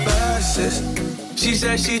Calabasas. She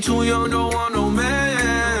said she too young, don't want no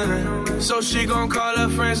man. So she gon' call her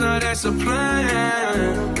friends, now that's a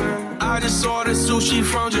plan. I just ordered sushi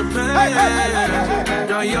from Japan.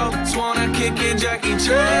 Now yo, just wanna kick it, Jackie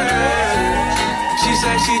Chan. She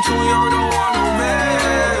said she too young, don't want no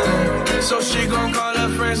man. So she gon' call her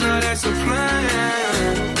friends, now that's a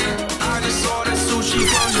plan. I just ordered sushi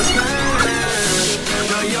from Japan.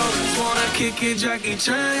 Now yo, just wanna kick it, Jackie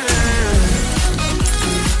Chan.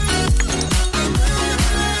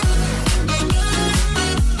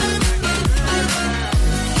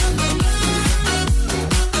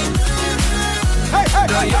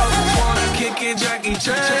 Now yo, just wanna kick it, Jackie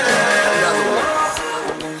Chan.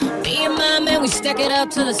 Me and my man, we stack it up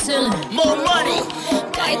to the ceiling. More money.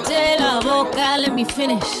 Cállate la boca, let me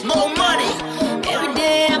finish. More money. Every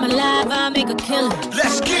day I'm alive, I make a killing.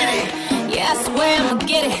 Let's get it. Yeah, I swear I'ma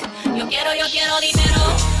get it. Yo quiero dinero.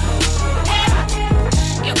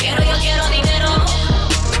 Yo quiero dinero.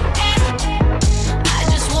 I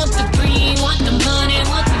just want the green, want the money,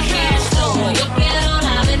 want the cash flow. Yo quiero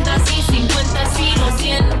la venta, sí, 50, sí, lo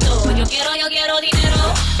siento. Yo quiero dinero.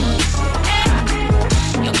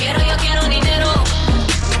 Yo quiero dinero.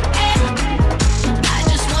 I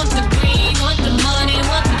just want the green, want the money,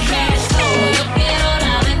 want the cash flow. Yo quiero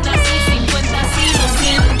la venta, sí, 50, sí, lo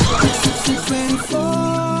siento. 24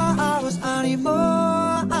 hours, I need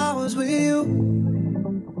more hours with you.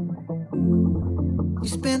 You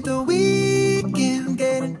spent the weekend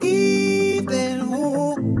getting even.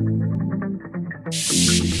 Ooh.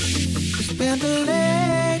 You spent the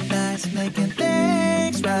late nights making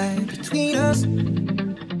things right between us.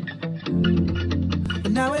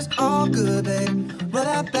 But now it's all good, babe. Roll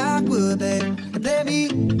that backward, babe, and play me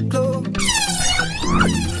close.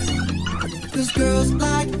 Cause girls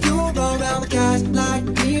like you roll around with guys like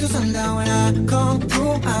me till sundown. When I come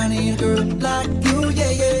through, I need a girl like you,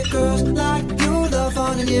 yeah, yeah. Girls like you love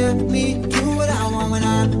fun and yeah, me do what I want. When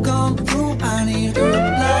I come through, I need a girl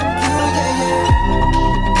like you, yeah, yeah.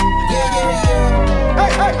 Yeah, yeah, yeah.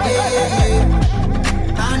 Hey, hey, yeah, yeah,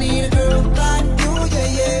 yeah. I need a girl like you,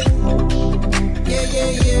 yeah, yeah. Yeah,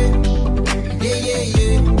 yeah, yeah. Yeah, yeah,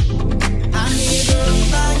 yeah. I need a girl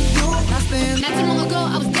like you. I spend Not too long ago,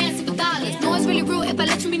 I was dancing for dollars. No, it's really rude if I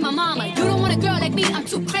let you be my mama. You don't want a girl like me, I'm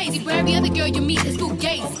too crazy. For every other girl you meet is too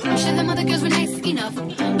gazy. I'm sure them other girls were nice enough,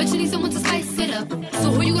 but you need someone to spice it up.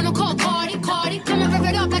 So who you gonna call? Cardi? Come and rev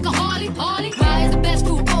it up like a Harley. Why is the best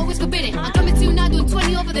food always forbidden? I'm coming to you now doing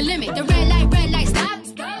 20 over the limit. The red light, stop.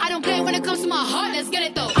 I don't play when it comes to my heart, let's get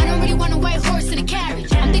it though. I don't really want a white horse in a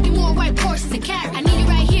carriage. I'm thinking more white horses and carriage. I need you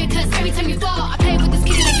right here, cause every time you fall, I play with this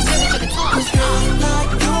kitty like you play with your guitar. like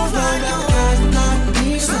you roll around guys like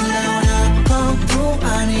me sundown. When I come through,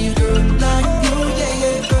 I need a girl like you, yeah,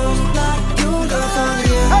 yeah. Girls like you love fun,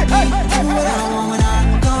 yeah. Me do what I want. When I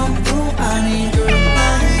come through, I need a girl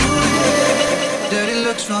like you, yeah. Dirty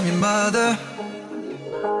looks from your mother.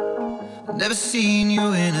 Never seen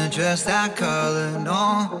you in a dress that color,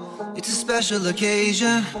 no. It's a special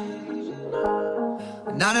occasion.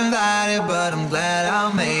 Not invited, but I'm glad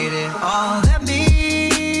I made it. Oh, let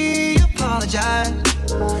me apologize.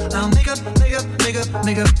 I'll make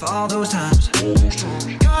up for all those times.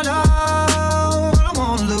 God knows I don't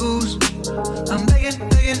wanna lose. I'm begging,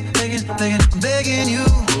 I'm begging you.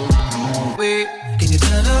 Wait, can you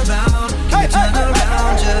turn around? Can you turn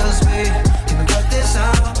around? Just wait. Can we work this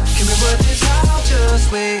out? Can we work this out?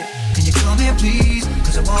 Just wait. Can you come here, please?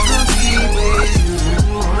 Cause I wanna be with you.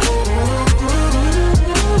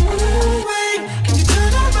 Wait, can you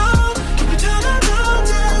turn around? Can we turn around?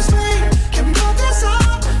 Just wait. Can we work this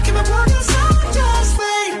out? Can we work this out? Just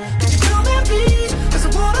wait. Can you come here, please? Cause I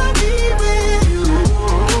wanna be with you.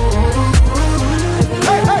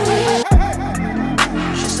 Hey, hey, hey, hey, hey.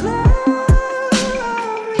 She's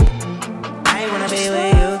I wanna be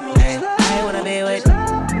with you. Hey, I wanna be with.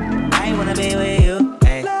 I wanna be with you.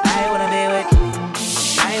 Hey, I wanna be with.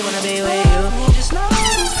 I wanna be with you.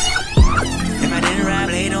 If I didn't ride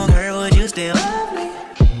blade on her, would you still?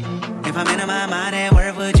 If I'm in my mind at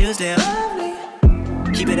work, would you still?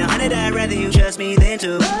 Keep it 100, I'd rather you trust me than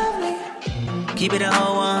to. Keep it a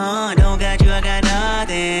whole 100, don't got you, I got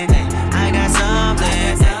nothing. Hey, I got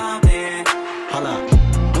something. Hold up,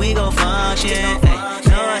 we gon' function. Hey,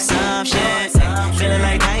 no assumption. Feeling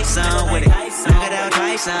like Tyson with it. Knock it out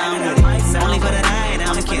twice, I'm with it. Only for the night,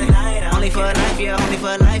 I'm kidding. Only for life, yeah, only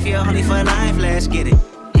for life. if you're only for life, let's get it.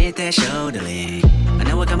 Hit that shoulder lean. I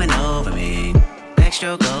know what's coming over me.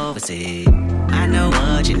 Backstroke overseas. I know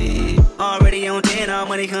what you need. Already on 10, all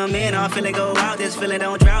money come in. All feeling go out. This feeling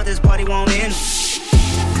don't drought. This party won't end.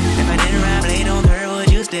 If I didn't ride blade on girl,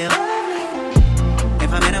 would you still?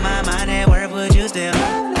 If I'm in my mind at work, would you still?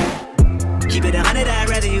 Keep it 100, I'd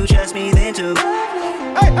rather you trust me than to.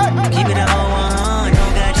 Keep it a whole 100.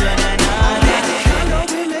 Don't got you, I got nothing.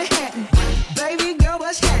 Baby girl,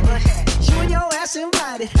 what's happening? You and your ass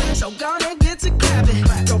invited, so gonna get to clapping.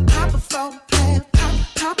 Go pop it for a plan,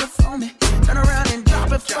 pop it for me. Turn around and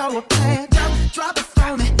drop it for a plan, drop it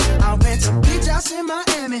for me. I'll rent a beach house in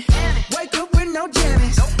Miami. Wake up with no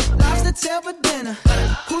jammies. Lobster tail for dinner.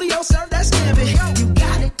 Julio serve that scampi. You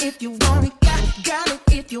got it if you want it. Got it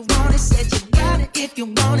if you want it. Said you got it if you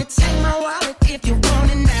want it. Take my wallet if you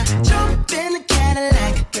want it now. Jump in the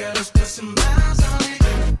Cadillac. Girl, let's put some miles on it.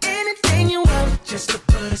 Anything you want, just to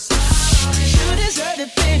put a smile on it. You deserve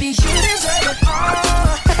it, baby. You deserve it all.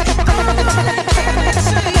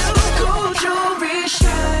 Gold jewelry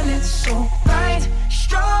shining so bright.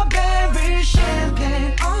 Strawberry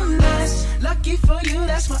champagne on us. Lucky for you,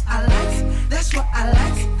 that's what I like. That's what I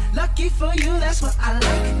like. Lucky for you, that's what I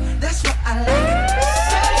like. That's what I like.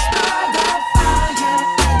 Sex by the fire at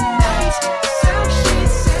night. Silk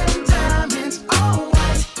sheets and diamonds, all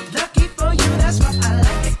white. Lucky for you, that's what I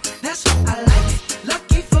like. That's what I like.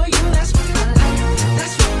 Lucky for you, that's what I like.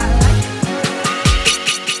 That's what I like.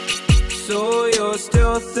 So you're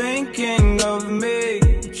still thinking of me,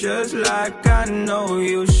 just like I know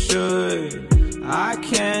you should. I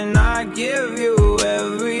cannot give you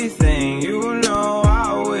everything, you know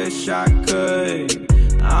I wish I could.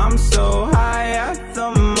 I'm so high at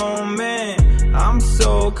the moment, I'm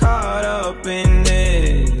so caught up in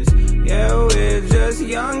this. Yeah, we're just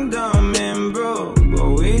young, dumb, and broke, but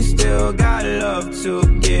we still got love to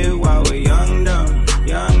give while we're young, dumb,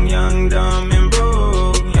 young, dumb, and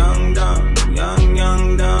broke. Young, dumb,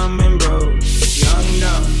 young, dumb, and broke.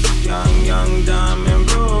 Young, dumb, and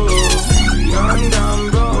broke. Young, dumb,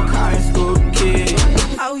 broke high school kid.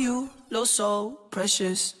 How you look so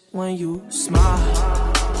precious when you smile.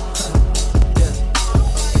 Yeah.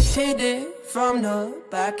 Hit it from the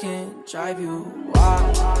back and drive you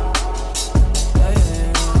wild.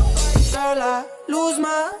 Yeah. Girl, I lose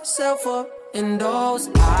myself up in those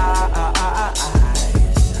eyes.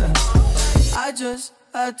 I just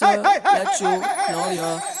had to let you know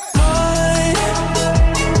you're mine.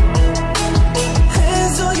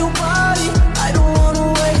 Hands on your body, I don't wanna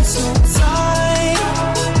waste no time.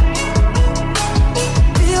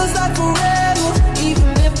 Feels like forever, even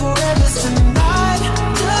if forever's tonight.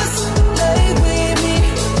 Just lay with me.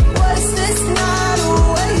 What's this night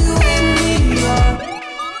away with me? You're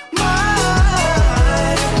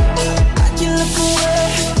mine. I can look away,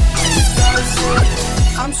 I just gotta say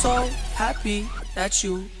I'm so happy that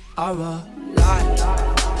you are alive.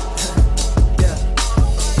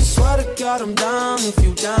 Swear to God I'm down, if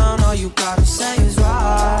you down, all you gotta say is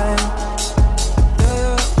right.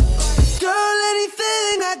 Yeah. Girl,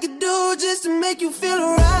 anything I could do just to make you feel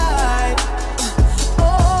alright.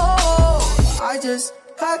 Oh, I just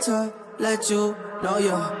had to let you know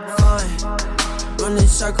you're fine. Running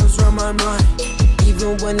circles around my mind.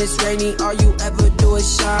 Even when it's rainy, all you ever do is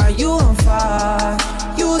shine. You on fire,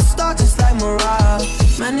 you a star just like Mariah.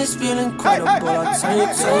 Man, it's feeling incredible. I tell you,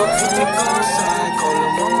 Take outside, call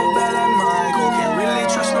her mama bad like Michael. Can't really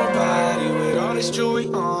trust nobody with all this jewelry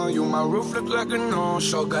on. You, my roof look like a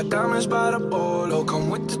no-show. Got diamonds by the bolo. Come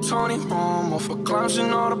with the Tony home, for clowns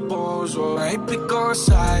and all the balls. Oh, I ain't pick on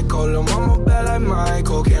side, call her mama bad like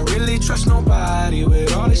Michael. Can't really trust nobody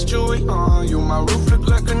with all this jewelry on. You, my roof look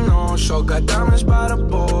like a no-show. Got diamonds by the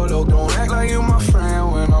bolo. Don't act like you my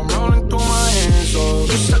friend when I'm rolling through my hands. Oh,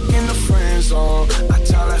 you stuck in the friend zone. I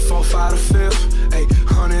tell like 4, 5 to 5th. Ayy,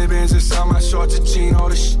 100 bands inside my shorts and jeans, all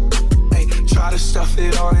the shit. Ayy, try to stuff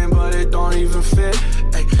it all in, but it don't even fit.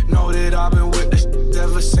 Ayy, know that I've been with this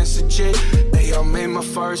ever since the jit. Ayy, I made my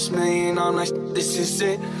first million, I'm like, this is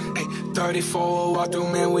it. Ayy, 34 walk through,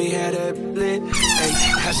 man, we had that lit. Ayy,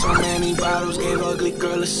 had so many bottles, gave ugly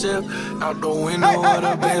girl a sip. Out the window of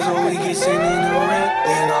the Benz, so we get sitting in the rent.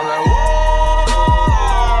 Then I'm like, whoa.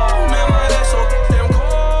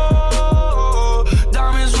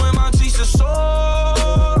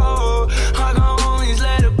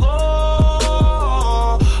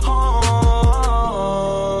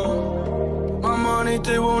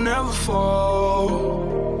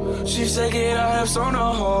 Take it, I have some to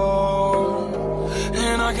hold,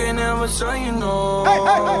 and I can never tell you no.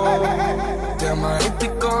 Damn, I ain't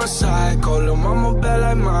pick on psycho. Lil' mama bad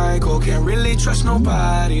like Michael. Can't really trust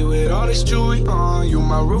nobody with all this jewelry on you.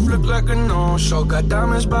 My roof look like a no-show. Got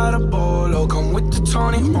diamonds by the bolo. Come with the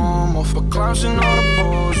Tony Homo for clowns and all the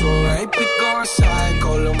balls. Oh, I ain't pick on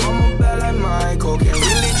psycho. Lil' mama bad like Michael. Can't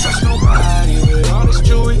really trust nobody with all this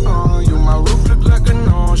jewelry on you. My roof look like a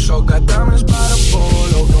no-show. Got diamonds by the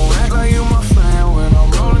bolo. Don't act like you my friend when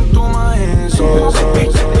I'm rolling through my hands.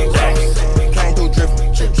 Came through drift,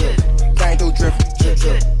 drip, drip. Came through drift, drip,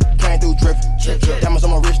 drip. Came through drift, drip, drip. Diamonds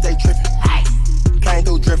on my wrist, they trippin'. Came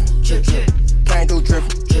through drift, drip, drip. Came through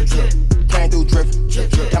drift, drip, drip. Came through drift, drip,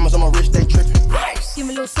 drip. Diamonds on my wrist, they trippin'. Give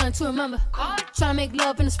me a little something to remember. Tryna make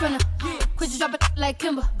love in the sprinter. Quit you drop it like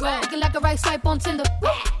Kimber. Looking like a right swipe on Tinder.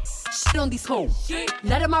 Shit on these hoes.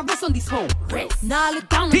 Let my wrist on these hoes. Now I look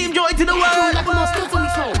down. Team Joy to the world. Like I'm on stilts on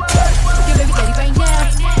these hoes. Give baby daddy right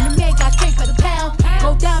now. And the maid got drink by the pound.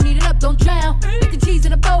 Go down, eat it up, don't drown. Making cheese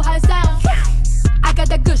in a bow, how it sound. I got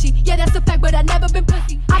that gushy, yeah that's a fact, but I never been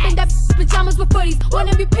pussy. I been that pajamas with footies, one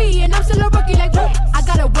MVP and I'm still a rookie like whoop. I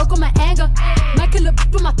gotta work on my anger, might kill a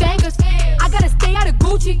with my fingers. I gotta stay out of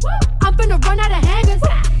Gucci, I'm finna run out of hangers.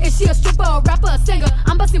 Is she a stripper, a rapper, a singer?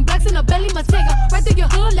 I'm busting blacks in a belly, my tiger. Right through your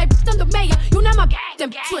hood like I'm the mayor. You not my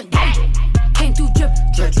them you in danger. Came through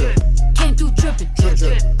drippin', drip, drip. Came through drippin', drip,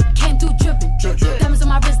 drip. Came through drippin', drip, drip. Diamonds on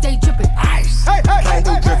my wrist, they drippin'. Ice. Came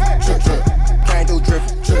through drift, drip, drip. Came through drift,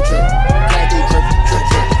 drip, drip. Came through drift, drip,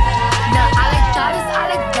 drip. Now I like dollars, I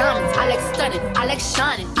like diamonds, I like stunning, I like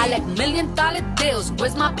shining, I like $1 million deals.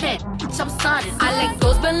 Where's my pen? Bitch, I'm signing. I like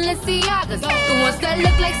those Balenciagas, the ones that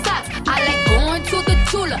look like socks. I like going to the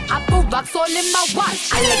Tula, I put rocks all in my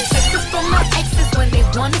watch. I like texts from my exes when they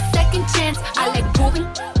want a second chance. I like moving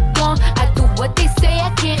on, I do what they say I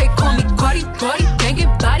can't. They call me Cardi, Cardi,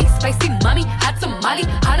 banging body, spicy mommy, hot tamale,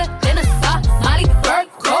 hotter than a Somali.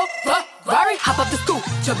 Virgo, Ferrari, hop up the scoop,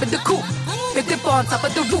 jump in the coupe. Big dip on top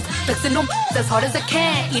of the roof, flexing them as hard as I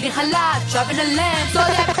can. Eating halal, driving a lamb. So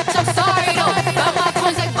that bitch, I'm sorry, yo. Got my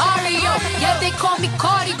coins like Mario. Yeah, they call me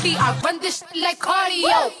Cardi B. I run this shit like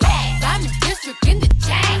cardio. I'm the district in the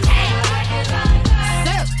chain.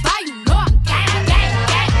 Certified, you know I'm gang, gang,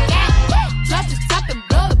 gang, gang. Drop the top and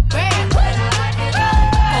blow the brand.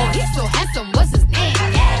 Oh, he's so handsome, what's his name?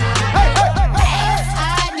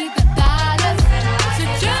 I need the dollars. So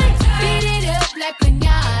just beat it up like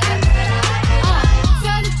pinata.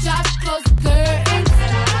 Turn the drop, close the curtains.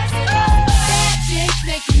 Bad chicks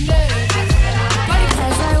make you nervous.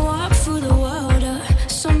 As I walk through the water,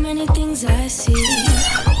 so many things I see.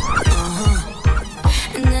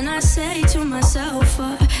 And then I say to myself,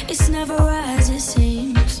 it's never as it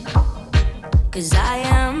seems. 'Cause I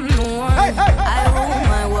am the one, I rule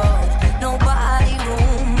my world. Nobody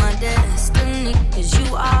rule my destiny. 'Cause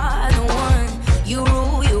you are the one, you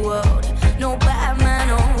rule your world. No bad man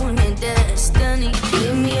on your destiny.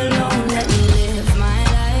 Leave me alone, let me live my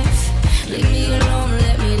life. Leave me alone,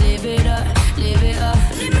 let me live it up, live it up.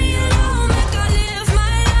 Leave me alone, make I live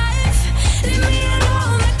my life. Leave me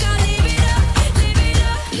alone, make I live it up, live it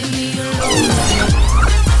up. Leave me alone.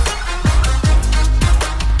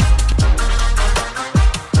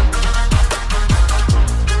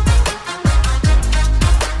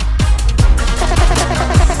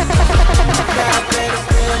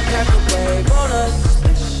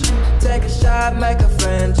 Take a shot, make a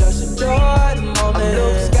friend, just enjoy the moment. I'm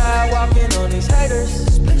blue sky walking on these haters.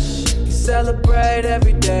 Celebrate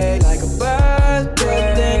every day like a birthday.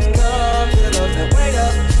 Things come, fill up and wait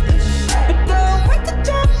up. But don't wait to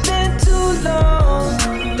jump in too long.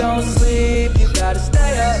 Don't sleep, you gotta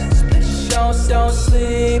stay up. Don't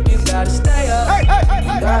sleep, you gotta stay up.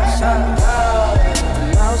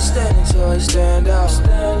 I'm outstanding, so I stand out.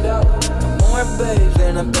 I'm more babes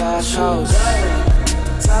than a bathhouse.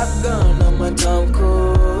 Top gun on my Tom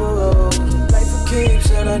Cruise. Life for keeps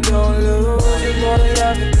and I don't lose. You more than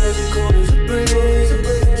love me, cause you're cool as a breeze.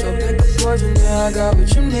 So pick a poison, yeah, I got what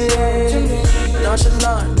you need.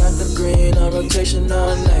 Nonchalant, got the green on rotation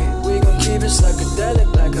all night. We gon' keep it psychedelic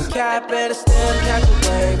like a cap and a stem, catch a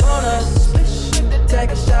wave on us.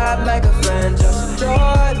 Take a shot, make a friend, just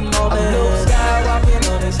enjoy the moment. I'm blue sky walking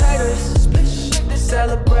on these haters.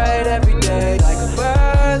 Celebrate every day like a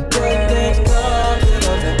birthday. Things come, fill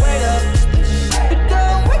up and wait up. But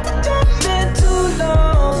don't wait to jump in too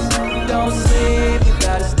long. Don't sleep, you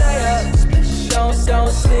gotta stay up. Don't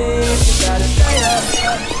sleep, you gotta stay up.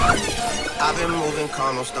 I've been moving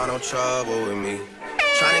calm, don't start no trouble with me.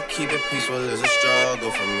 Trying to keep it peaceful is a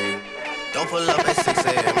struggle for me. Don't pull up at 6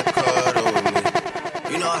 a.m. and cuddle with me.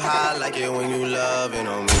 You know how I like it when you loving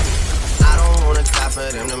on me. I don't wanna die for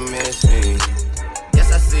them to miss me.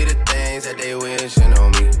 I see the things that they wishing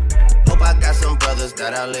on me. Hope hope I got some brothers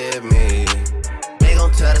that outlive me. They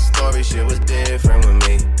gon' tell the story, shit was different with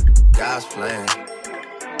me. God's plan,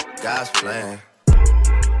 God's plan.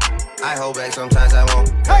 I hold back, sometimes I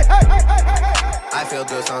won't. I feel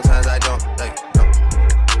good, sometimes I don't.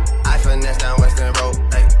 I finesse down Western Road.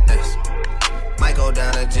 Might go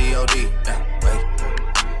down to G.O.D.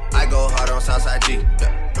 I go hard on Southside G.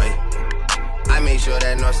 I make sure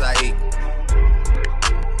that Northside E.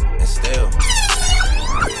 And still,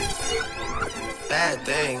 bad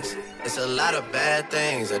things. It's a lot of bad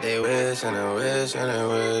things that they wish and they wish and they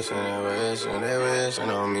wish and they wish and they wishing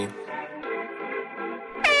on me.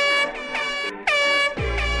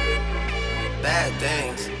 Bad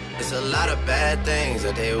things. It's a lot of bad things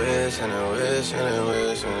that they wish and they wish and they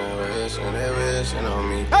wish and they wish and they wishing on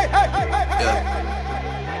me. Yeah.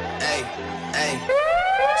 Hey.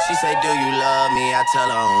 She say, do you love me? I tell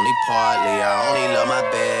her only partly. I only love my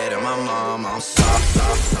bed and my mom. I'm soft.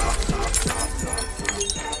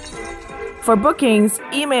 For bookings,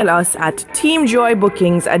 email us at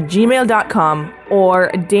teamjoybookings@gmail.com or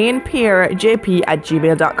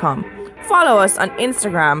danepearjp@gmail.com. Follow us on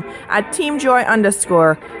Instagram at teamjoy_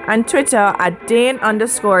 and Twitter at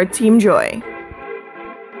Dane_teamjoy.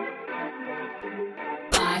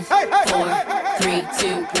 5, 4, 3,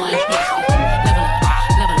 2, 1.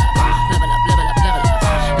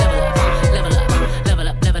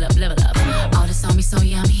 All this on me so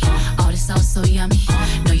yummy. All this sauce so yummy.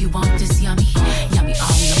 No, you want this yummy. Yummy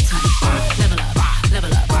all your time. Level up,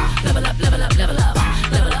 level up, level up, level up, level up,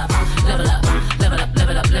 level up, level up, level up,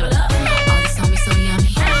 level up, level up. All this on me so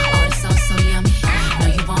yummy. All this sauce so yummy. No,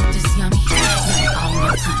 you want this yummy. Yummy all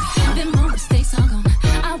your time. Them more mistakes are gone.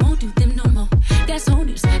 I won't do them no more. That's old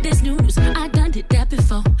news. That's new news. I done did that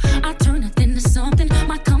before. I turn nothing to something.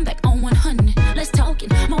 My comeback on 100. Let's talk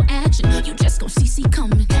it. More action. You just gon' see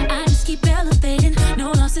coming. I just keep elevating.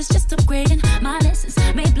 No losses, just upgrading. My lessons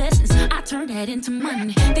made blessings. I turn that into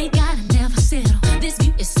money. They gotta never settle. This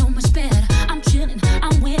view is so much better. I'm chilling.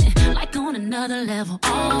 I'm winning. Like on another level.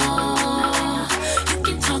 Oh, you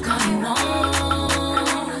can talk all you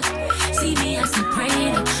want. See me as a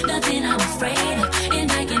prayer. Nothing I'm afraid of.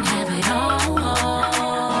 And I can have it all.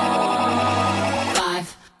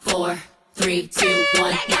 5, 4, 3, 2,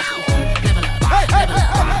 1. Level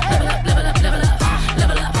up, level up, level up, level up,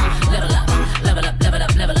 level up, level up, level up, level up, level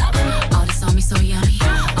up, level up. All this on me so yummy,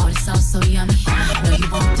 all this sauce so yummy. No, you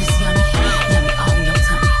want this yummy, yummy all your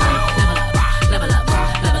time. Level up, level up,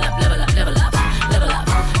 level up, level up, level up, level up,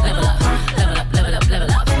 level up, level up, level up,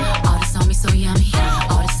 level up. All this on me so yummy,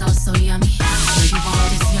 all this sauce so yummy. No, you want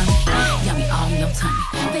this yummy, yummy all your time.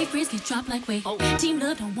 They freeze get dropped like weight. Team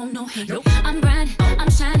love don't want no hate. I'm grinding, I'm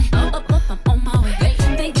shining, up, I'm on my way.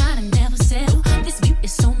 They gotta never settle. This view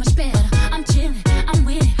is so much better. I'm chilling, I'm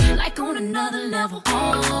winning, like on another level.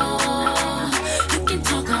 Oh, you can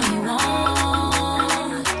talk all you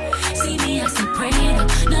want. See me as a prayer,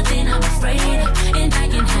 nothing I'm afraid of, and I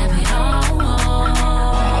can have it all.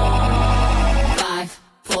 5,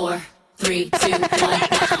 4, 3, 2, 1.